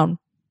messing around.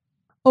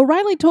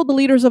 O'Reilly told the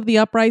leaders of the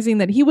uprising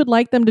that he would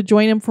like them to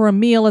join him for a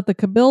meal at the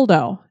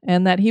Cabildo,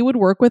 and that he would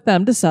work with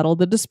them to settle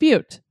the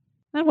dispute.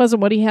 That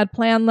wasn't what he had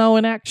planned, though.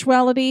 In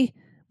actuality,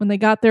 when they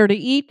got there to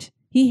eat,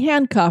 he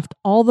handcuffed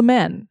all the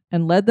men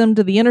and led them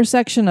to the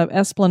intersection of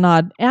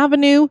Esplanade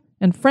Avenue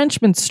and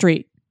Frenchman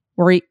Street,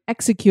 where he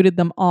executed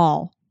them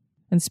all.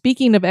 And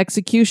speaking of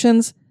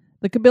executions,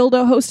 the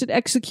Cabildo hosted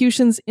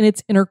executions in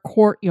its inner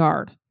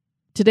courtyard.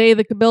 Today,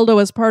 the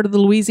Cabildo is part of the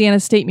Louisiana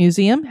State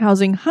Museum,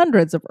 housing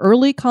hundreds of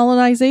early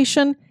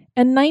colonization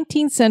and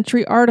 19th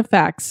century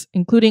artifacts,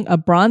 including a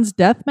bronze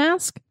death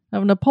mask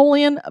of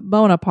Napoleon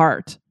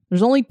Bonaparte.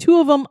 There's only 2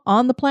 of them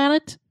on the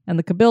planet, and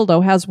the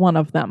Cabildo has one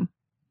of them.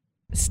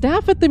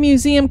 Staff at the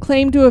museum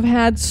claim to have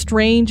had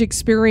strange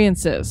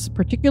experiences,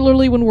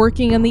 particularly when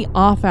working in the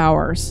off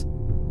hours.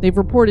 They've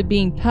reported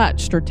being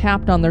touched or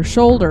tapped on their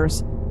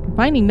shoulders, and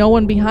finding no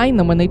one behind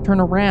them when they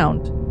turn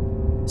around.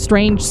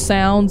 Strange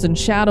sounds and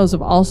shadows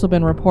have also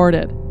been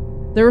reported.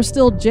 There are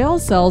still jail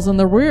cells in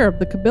the rear of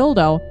the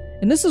Cabildo,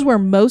 and this is where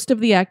most of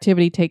the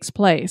activity takes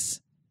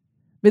place.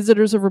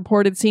 Visitors have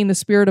reported seeing the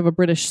spirit of a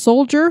British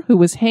soldier who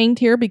was hanged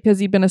here because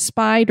he'd been a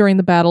spy during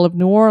the Battle of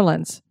New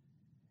Orleans.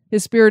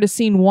 His spirit is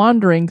seen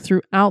wandering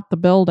throughout the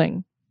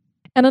building.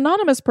 An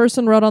anonymous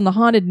person wrote on the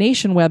Haunted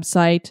Nation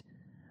website,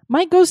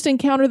 "My ghost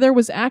encounter there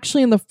was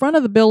actually in the front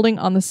of the building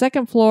on the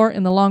 2nd floor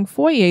in the long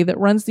foyer that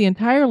runs the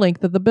entire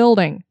length of the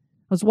building.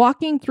 I was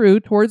walking through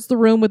towards the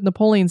room with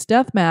Napoleon's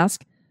death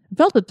mask and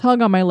felt a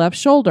tug on my left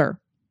shoulder.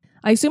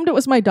 I assumed it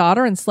was my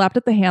daughter and slapped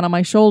at the hand on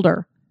my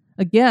shoulder.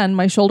 Again,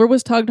 my shoulder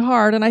was tugged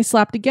hard and I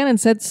slapped again and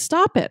said,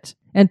 'Stop it,'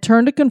 and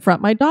turned to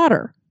confront my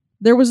daughter.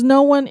 There was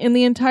no one in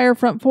the entire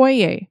front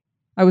foyer.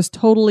 I was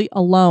totally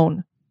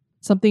alone.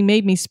 Something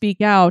made me speak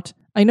out,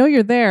 'I know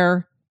you're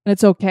there, and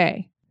it's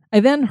okay.' I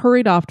then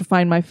hurried off to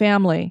find my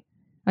family.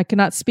 I could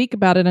not speak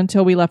about it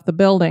until we left the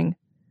building.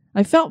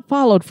 I felt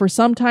followed for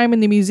some time in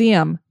the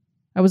museum.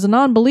 I was a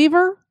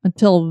non-believer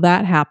until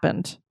that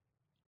happened."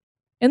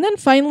 And then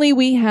finally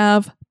we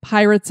have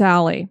Pirates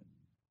Alley.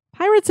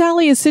 Pirates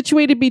Alley is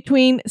situated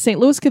between St.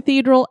 Louis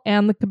Cathedral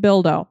and the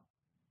Cabildo.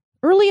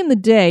 Early in the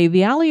day,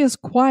 the alley is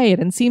quiet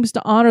and seems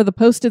to honor the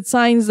posted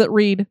signs that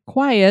read,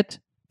 "Quiet,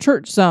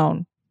 Church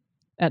Zone."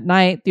 At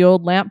night, the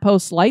old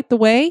lampposts light the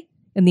way,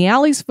 and the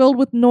alley's filled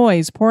with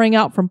noise pouring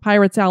out from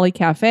Pirates Alley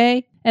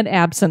Cafe and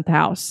Absinthe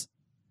House.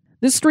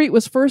 This street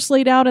was first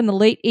laid out in the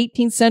late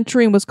 18th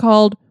century and was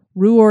called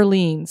Rue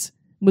Orleans.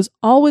 It was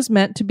always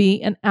meant to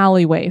be an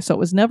alleyway, so it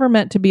was never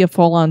meant to be a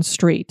full-on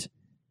street.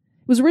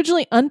 It was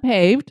originally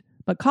unpaved,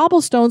 but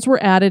cobblestones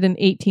were added in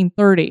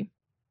 1830.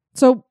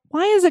 So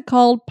why is it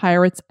called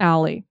Pirates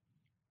Alley?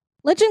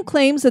 Legend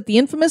claims that the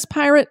infamous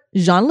pirate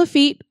Jean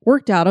Lafitte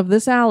worked out of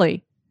this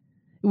alley.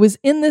 It was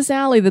in this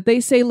alley that they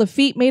say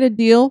Lafitte made a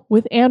deal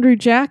with Andrew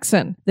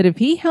Jackson, that if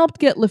he helped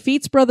get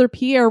Lafitte's brother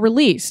Pierre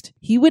released,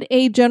 he would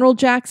aid General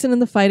Jackson in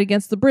the fight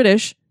against the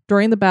British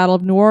during the Battle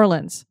of New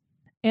Orleans.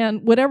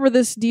 And whatever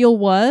this deal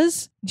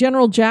was,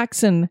 General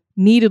Jackson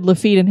needed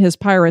Lafitte and his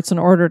pirates in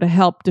order to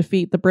help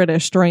defeat the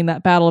British during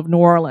that Battle of New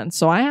Orleans.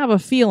 So I have a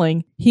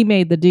feeling he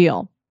made the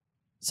deal.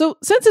 So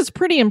since it's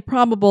pretty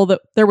improbable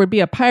that there would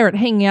be a pirate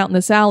hanging out in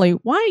this alley,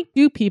 why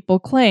do people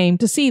claim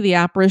to see the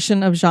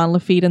apparition of Jean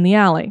Lafitte in the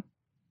alley?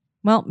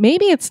 Well,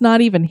 maybe it's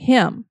not even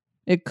him.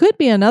 It could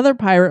be another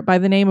pirate by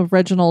the name of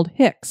Reginald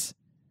Hicks.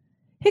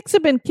 Hicks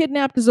had been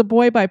kidnapped as a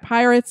boy by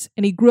pirates,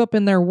 and he grew up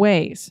in their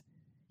ways.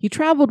 He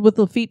traveled with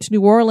Lafitte to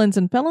New Orleans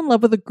and fell in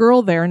love with a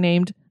girl there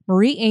named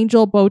Marie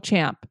Angel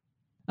Beauchamp,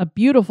 a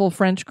beautiful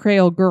French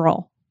Creole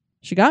girl.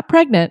 She got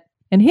pregnant,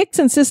 and Hicks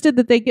insisted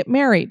that they get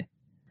married.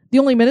 The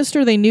only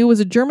minister they knew was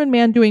a German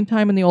man doing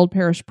time in the old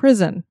parish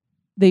prison.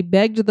 They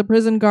begged the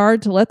prison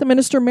guard to let the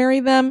minister marry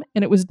them,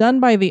 and it was done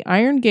by the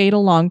iron gate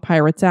along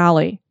Pirates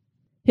Alley.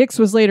 Hicks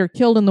was later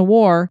killed in the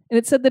war, and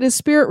it said that his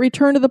spirit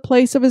returned to the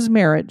place of his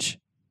marriage.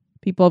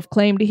 People have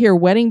claimed to hear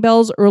wedding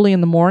bells early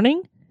in the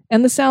morning,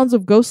 and the sounds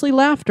of ghostly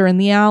laughter in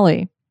the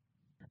alley.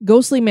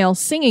 Ghostly male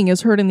singing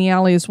is heard in the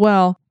alley as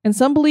well, and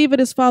some believe it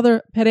is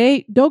Father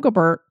Pere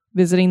Dogobert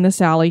visiting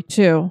this alley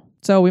too.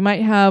 So we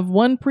might have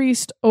one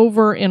priest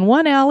over in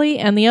one alley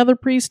and the other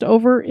priest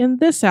over in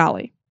this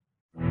alley.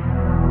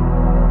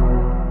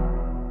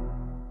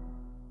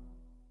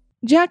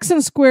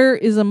 Jackson Square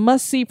is a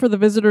must-see for the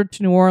visitor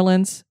to New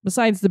Orleans.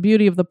 Besides the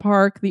beauty of the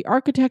park, the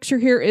architecture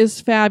here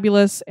is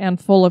fabulous and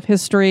full of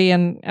history,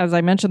 and as I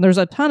mentioned, there's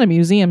a ton of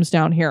museums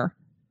down here,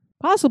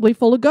 possibly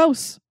full of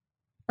ghosts.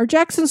 Are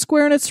Jackson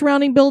Square and its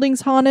surrounding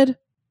buildings haunted?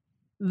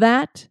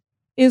 That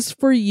is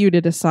for you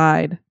to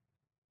decide.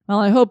 Well,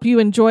 I hope you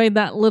enjoyed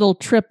that little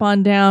trip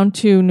on down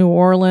to New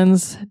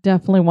Orleans.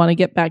 Definitely want to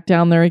get back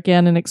down there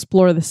again and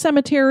explore the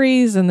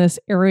cemeteries in this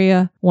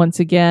area once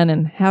again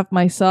and have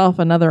myself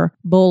another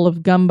bowl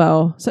of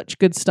gumbo. Such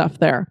good stuff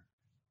there.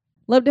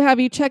 Love to have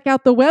you check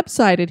out the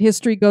website at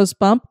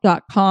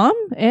historygoesbump.com.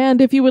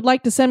 And if you would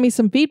like to send me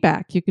some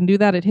feedback, you can do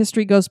that at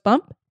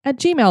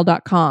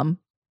historygoesbump@gmail.com.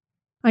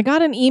 I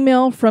got an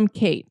email from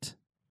Kate.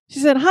 She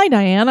said, "Hi,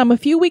 Diane. I'm a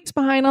few weeks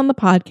behind on the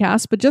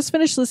podcast, but just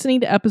finished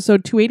listening to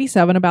episode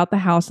 287 about the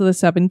House of the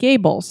Seven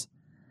Gables.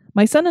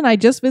 My son and I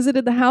just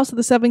visited the House of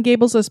the Seven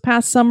Gables this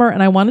past summer,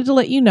 and I wanted to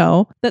let you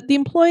know that the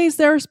employees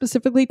there are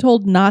specifically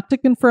told not to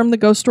confirm the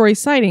ghost story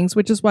sightings,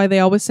 which is why they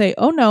always say,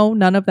 'Oh no,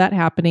 none of that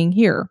happening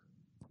here.'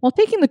 While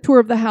taking the tour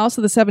of the House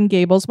of the Seven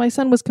Gables, my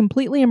son was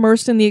completely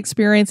immersed in the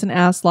experience and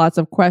asked lots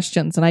of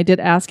questions. And I did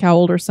ask how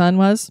old her son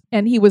was,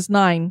 and he was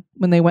 9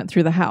 when they went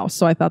through the house.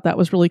 So I thought that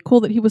was really cool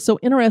that he was so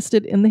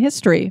interested in the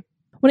history.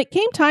 When it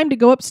came time to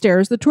go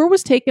upstairs, the tour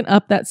was taken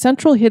up that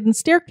central hidden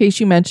staircase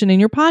you mentioned in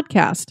your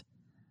podcast.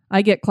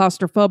 I get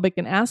claustrophobic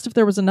and asked if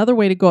there was another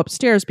way to go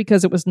upstairs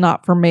because it was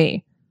not for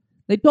me.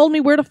 They told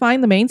me where to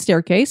find the main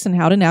staircase and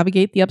how to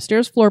navigate the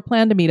upstairs floor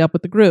plan to meet up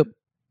with the group.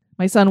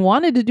 My son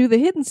wanted to do the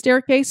hidden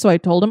staircase, so I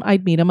told him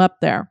I'd meet him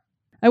up there.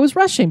 I was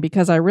rushing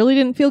because I really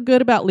didn't feel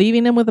good about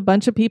leaving him with a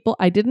bunch of people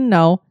I didn't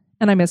know,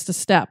 and I missed a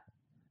step.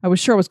 I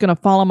was sure I was going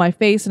to fall on my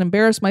face and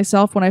embarrass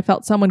myself when I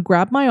felt someone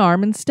grab my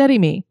arm and steady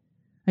me.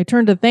 I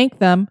turned to thank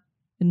them,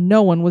 and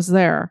no one was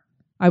there.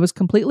 I was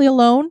completely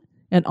alone,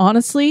 and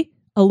honestly,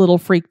 a little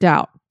freaked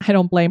out. I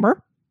don't blame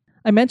her.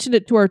 I mentioned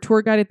it to our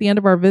tour guide at the end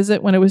of our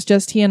visit when it was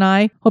just he and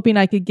I, hoping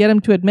I could get him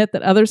to admit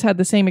that others had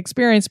the same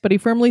experience, but he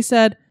firmly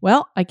said,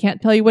 "Well, I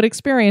can't tell you what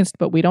experienced,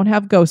 but we don't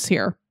have ghosts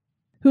here."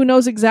 Who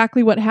knows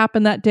exactly what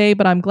happened that day,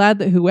 but I'm glad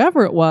that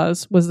whoever it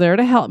was there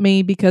to help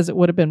me because it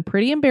would have been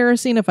pretty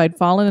embarrassing if I'd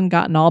fallen and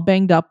gotten all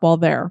banged up while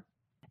there.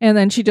 And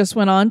then she just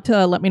went on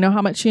to let me know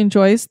how much she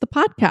enjoys the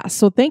podcast.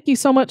 So thank you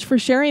so much for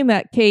sharing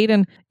that, Kate.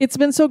 And it's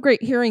been so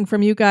great hearing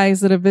from you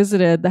guys that have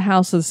visited the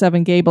House of the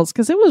Seven Gables,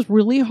 because it was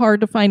really hard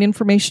to find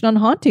information on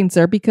hauntings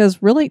there because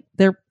really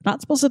they're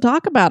not supposed to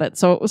talk about it.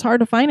 So it was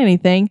hard to find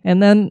anything.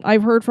 And then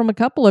I've heard from a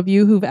couple of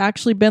you who've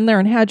actually been there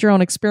and had your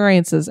own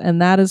experiences,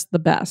 and that is the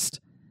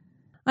best.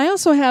 I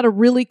also had a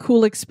really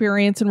cool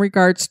experience in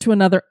regards to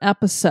another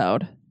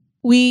episode.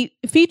 We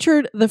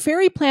featured the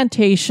Fairy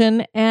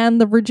Plantation and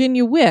the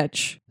Virginia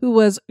Witch, who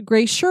was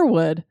Grace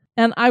Sherwood,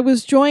 and I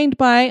was joined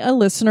by a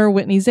listener,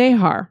 Whitney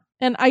Zahar.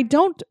 And I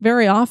don't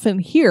very often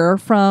hear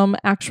from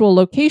actual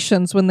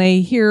locations when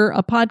they hear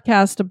a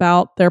podcast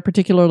about their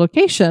particular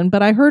location,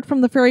 but I heard from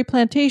the Fairy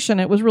Plantation.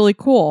 It was really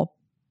cool.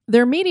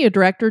 Their media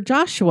director,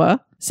 Joshua,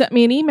 sent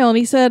me an email and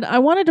he said, "I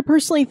wanted to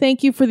personally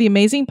thank you for the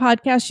amazing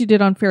podcast you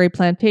did on Fairy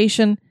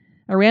Plantation.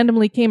 I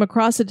randomly came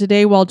across it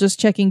today while just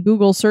checking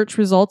Google search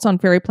results on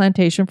Fairy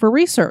Plantation for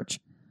research.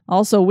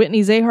 Also,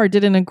 Whitney Zahar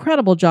did an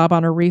incredible job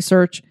on her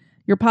research.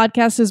 Your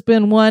podcast has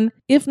been one,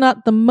 if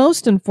not the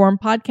most informed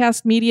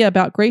podcast media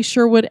about Grace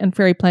Sherwood and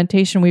Fairy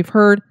Plantation we've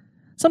heard.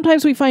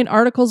 Sometimes we find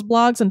articles,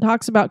 blogs, and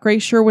talks about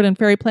Grace Sherwood and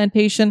Fairy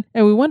Plantation,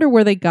 and we wonder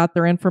where they got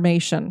their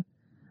information.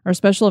 Our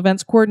special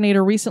events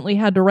coordinator recently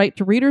had to write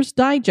to Reader's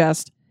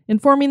Digest,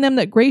 informing them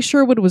that Grace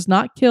Sherwood was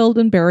not killed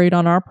and buried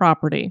on our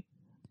property.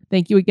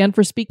 Thank you again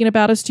for speaking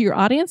about us to your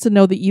audience, and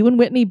know that you and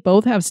Whitney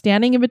both have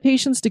standing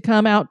invitations to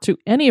come out to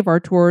any of our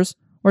tours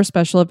or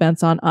special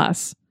events on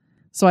us.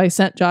 So I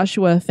sent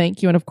Joshua a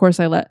thank you, and of course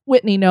I let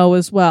Whitney know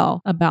as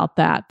well about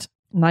that.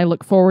 And I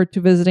look forward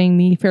to visiting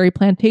the Fairy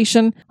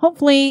Plantation.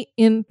 Hopefully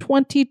in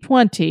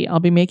 2020, I'll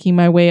be making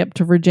my way up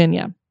to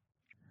Virginia.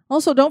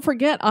 Also, don't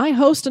forget, I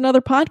host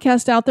another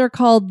podcast out there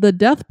called the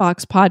Death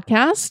Box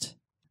Podcast.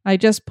 I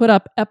just put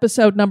up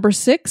episode number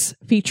 6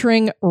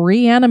 featuring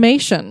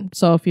reanimation.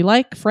 So if you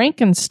like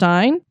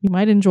Frankenstein, you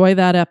might enjoy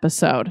that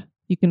episode.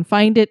 You can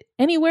find it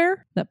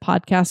anywhere that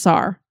podcasts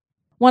are.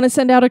 Want to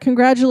send out a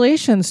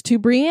congratulations to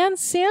Brianne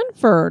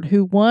Sanford,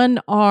 who won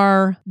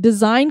our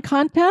design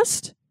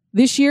contest.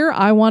 This year,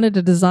 I wanted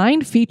a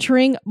design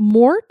featuring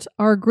Mort,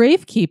 our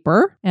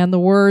gravekeeper, and the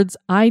words,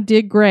 "I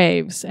dig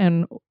graves,"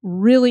 and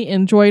really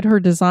enjoyed her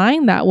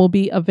design. That will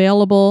be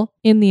available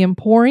in the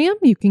Emporium.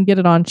 You can get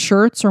it on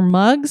shirts or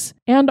mugs.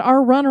 And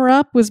our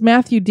runner-up was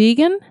Matthew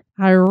Deegan.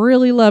 I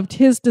really loved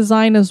his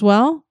design as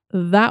well.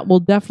 That will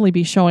definitely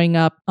be showing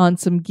up on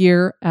some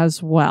gear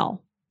as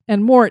well.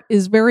 And Mort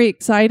is very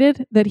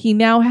excited that he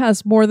now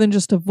has more than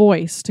just a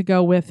voice to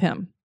go with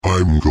him.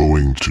 I'm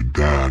going to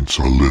dance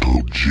a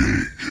little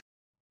jig.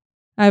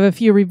 I have a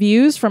few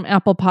reviews from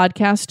Apple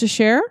Podcasts to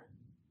share.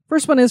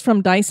 First one is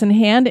from Dyson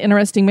Hand,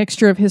 interesting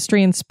mixture of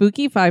history and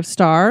spooky, 5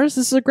 stars.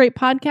 This is a great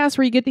podcast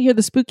where you get to hear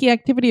the spooky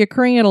activity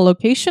occurring at a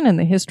location and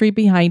the history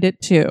behind it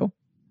too.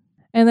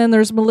 And then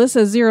there's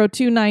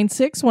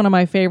Melissa0296, one of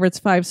my favorites,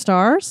 5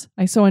 stars.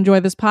 I so enjoy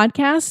this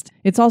podcast.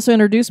 It's also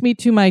introduced me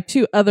to my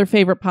 2 other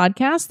favorite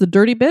podcasts, The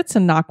Dirty Bits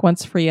and Knock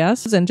Once for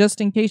Yes. And just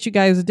in case you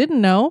guys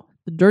didn't know,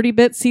 The Dirty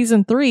Bits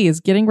Season 3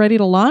 is getting ready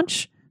to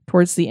launch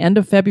towards the end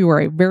of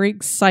February. Very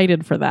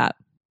excited for that.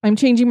 I'm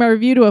changing my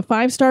review to a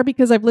 5-star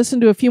because I've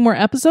listened to a few more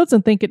episodes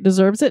and think it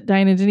deserves it.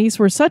 Diane and Denise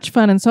were such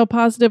fun and so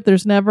positive,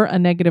 there's never a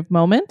negative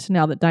moment.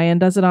 Now that Diane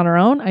does it on her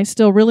own, I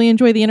still really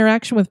enjoy the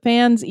interaction with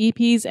fans,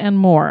 EPs, and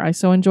more. I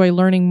so enjoy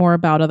learning more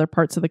about other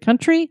parts of the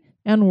country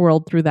and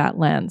world through that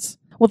lens.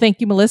 Well,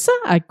 thank you, Melissa.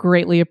 I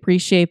greatly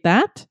appreciate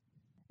that.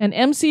 And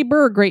MC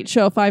Burr, great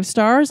show, 5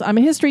 stars. I'm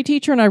a history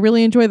teacher and I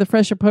really enjoy the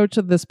fresh approach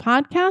of this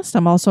podcast.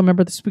 I'm also a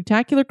member of the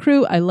Spooktacular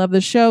crew. I love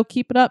the show.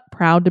 Keep it up.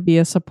 Proud to be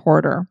a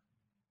supporter.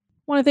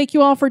 I want to thank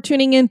you all for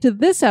tuning in to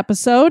this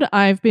episode.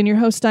 I've been your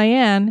host,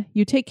 Diane.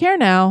 You take care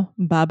now.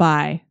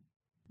 Bye-bye.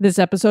 This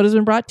episode has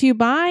been brought to you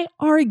by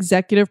our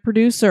executive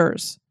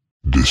producers.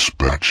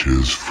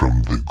 Dispatches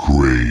from the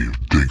Grave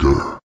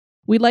Digger.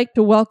 We'd like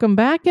to welcome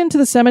back into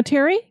the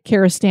cemetery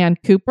Karistan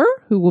Cooper,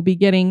 who will be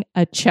getting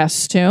a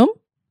chest tomb.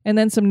 And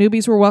then some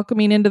newbies we're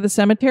welcoming into the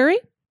cemetery.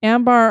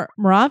 Ambar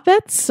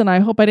Mravets, and I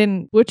hope I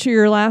didn't butcher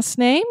your last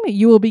name.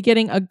 You will be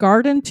getting a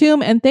garden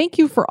tomb, and thank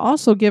you for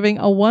also giving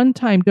a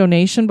one-time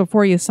donation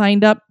before you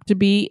signed up to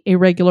be a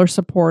regular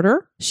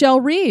supporter.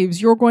 Shell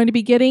Reeves, you're going to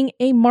be getting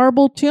a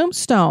marble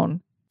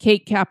tombstone.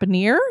 Kate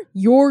Capanier,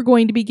 you're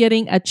going to be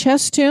getting a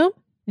chest tomb.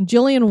 And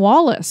Jillian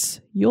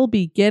Wallace, you'll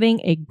be getting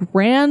a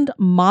grand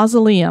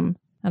mausoleum.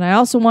 And I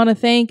also want to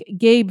thank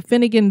Gabe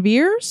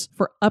Finnegan-Veers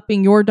for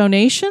upping your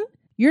donation.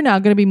 You're now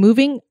going to be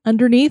moving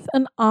underneath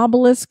an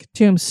obelisk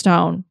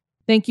tombstone.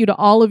 Thank you to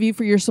all of you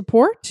for your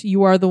support.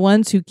 You are the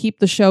ones who keep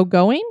the show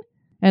going.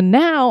 And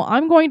now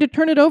I'm going to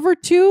turn it over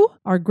to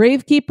our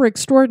gravekeeper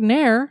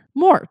extraordinaire,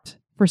 Mort,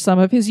 for some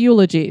of his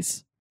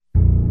eulogies.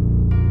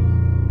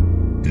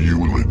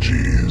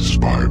 Eulogies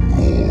by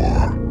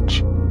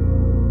Mort.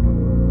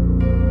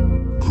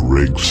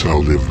 Greg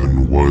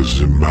Sullivan was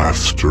a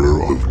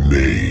master of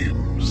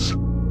names.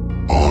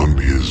 On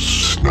his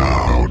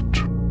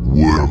snout,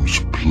 worms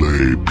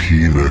play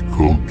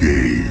pinnacle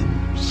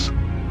games.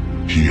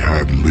 He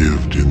had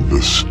lived in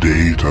the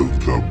state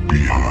of the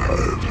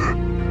Beehive,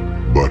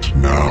 but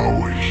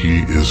now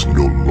he is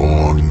no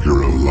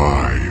longer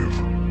alive.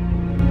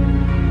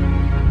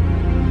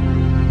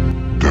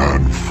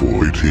 Dan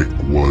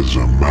Foytik was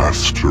a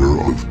master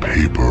of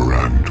paper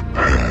and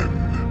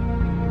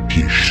pen.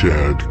 He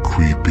shared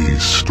creepy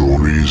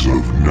stories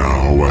of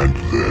now and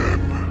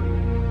then.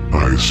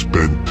 I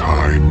spent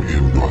time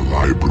in the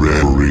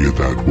library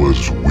that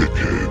was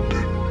wicked,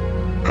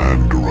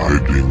 and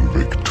writing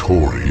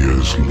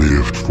Victorias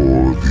lived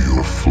for the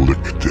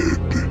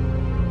afflicted.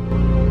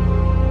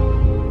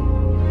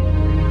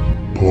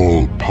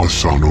 Paul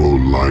Passano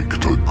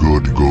liked a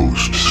good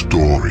ghost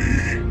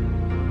story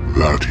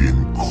that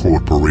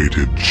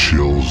incorporated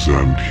chills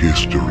and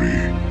history.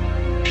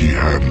 He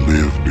had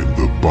lived in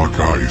the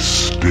Buckeye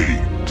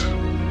State.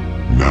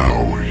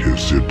 Now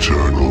his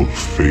eternal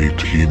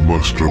fate he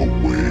must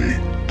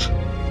await.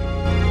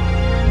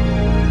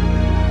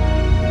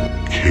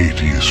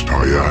 Katie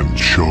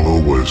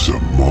Styancho was a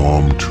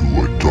mom to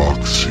a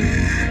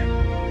doxy.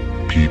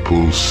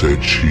 People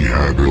said she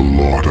had a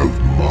lot of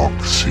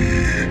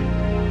moxie.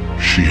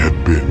 She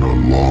had been a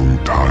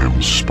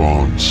long-time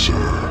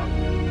sponsor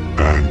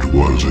and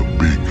was a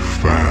big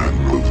fan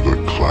of the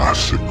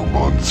classic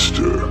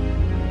monster.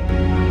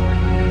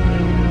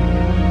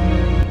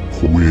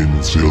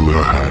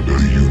 Quinzilla had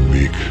a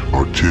unique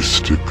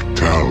artistic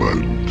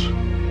talent,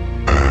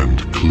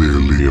 and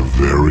clearly a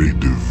very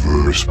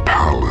diverse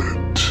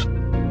palette.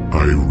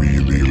 I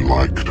really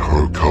liked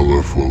her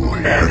colorful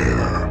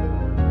hair.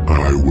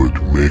 I would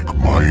make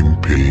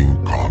mine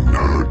pink on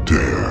her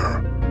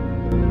dare.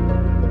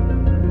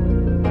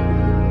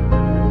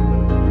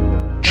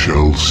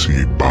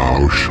 Chelsea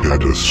Bausch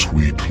had a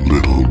sweet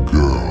little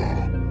girl.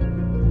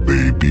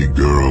 Baby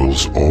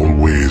girls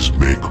always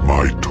make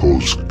my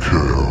toes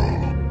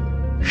curl.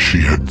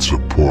 She had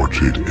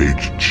supported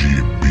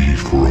HGB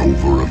for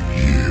over a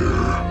year,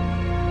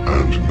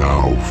 and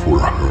now for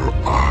her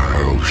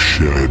I'll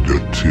shed a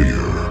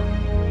tear.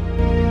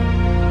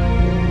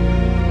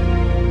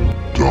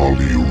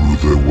 Dolly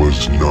Ruther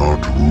was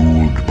not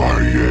ruled by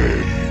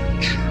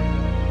age.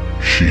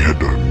 She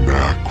had a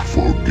knack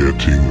for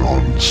getting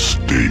on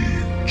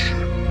stage.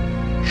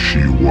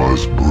 She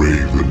was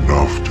brave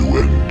enough to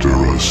enter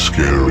a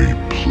scary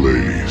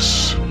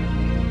place.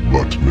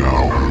 But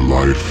now her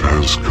life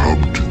has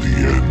come to the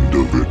end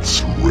of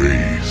its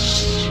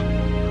race.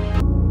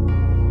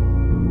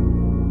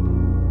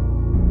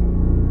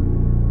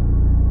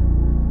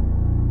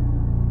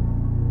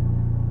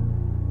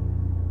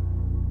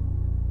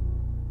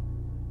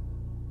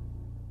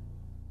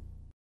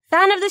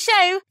 Fan of the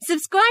show?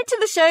 Subscribe to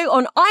the show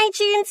on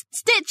iTunes,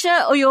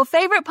 Stitcher, or your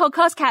favorite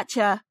podcast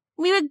catcher.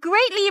 We would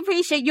greatly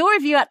appreciate your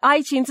review at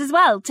iTunes as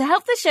well to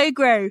help the show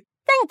grow.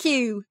 Thank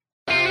you.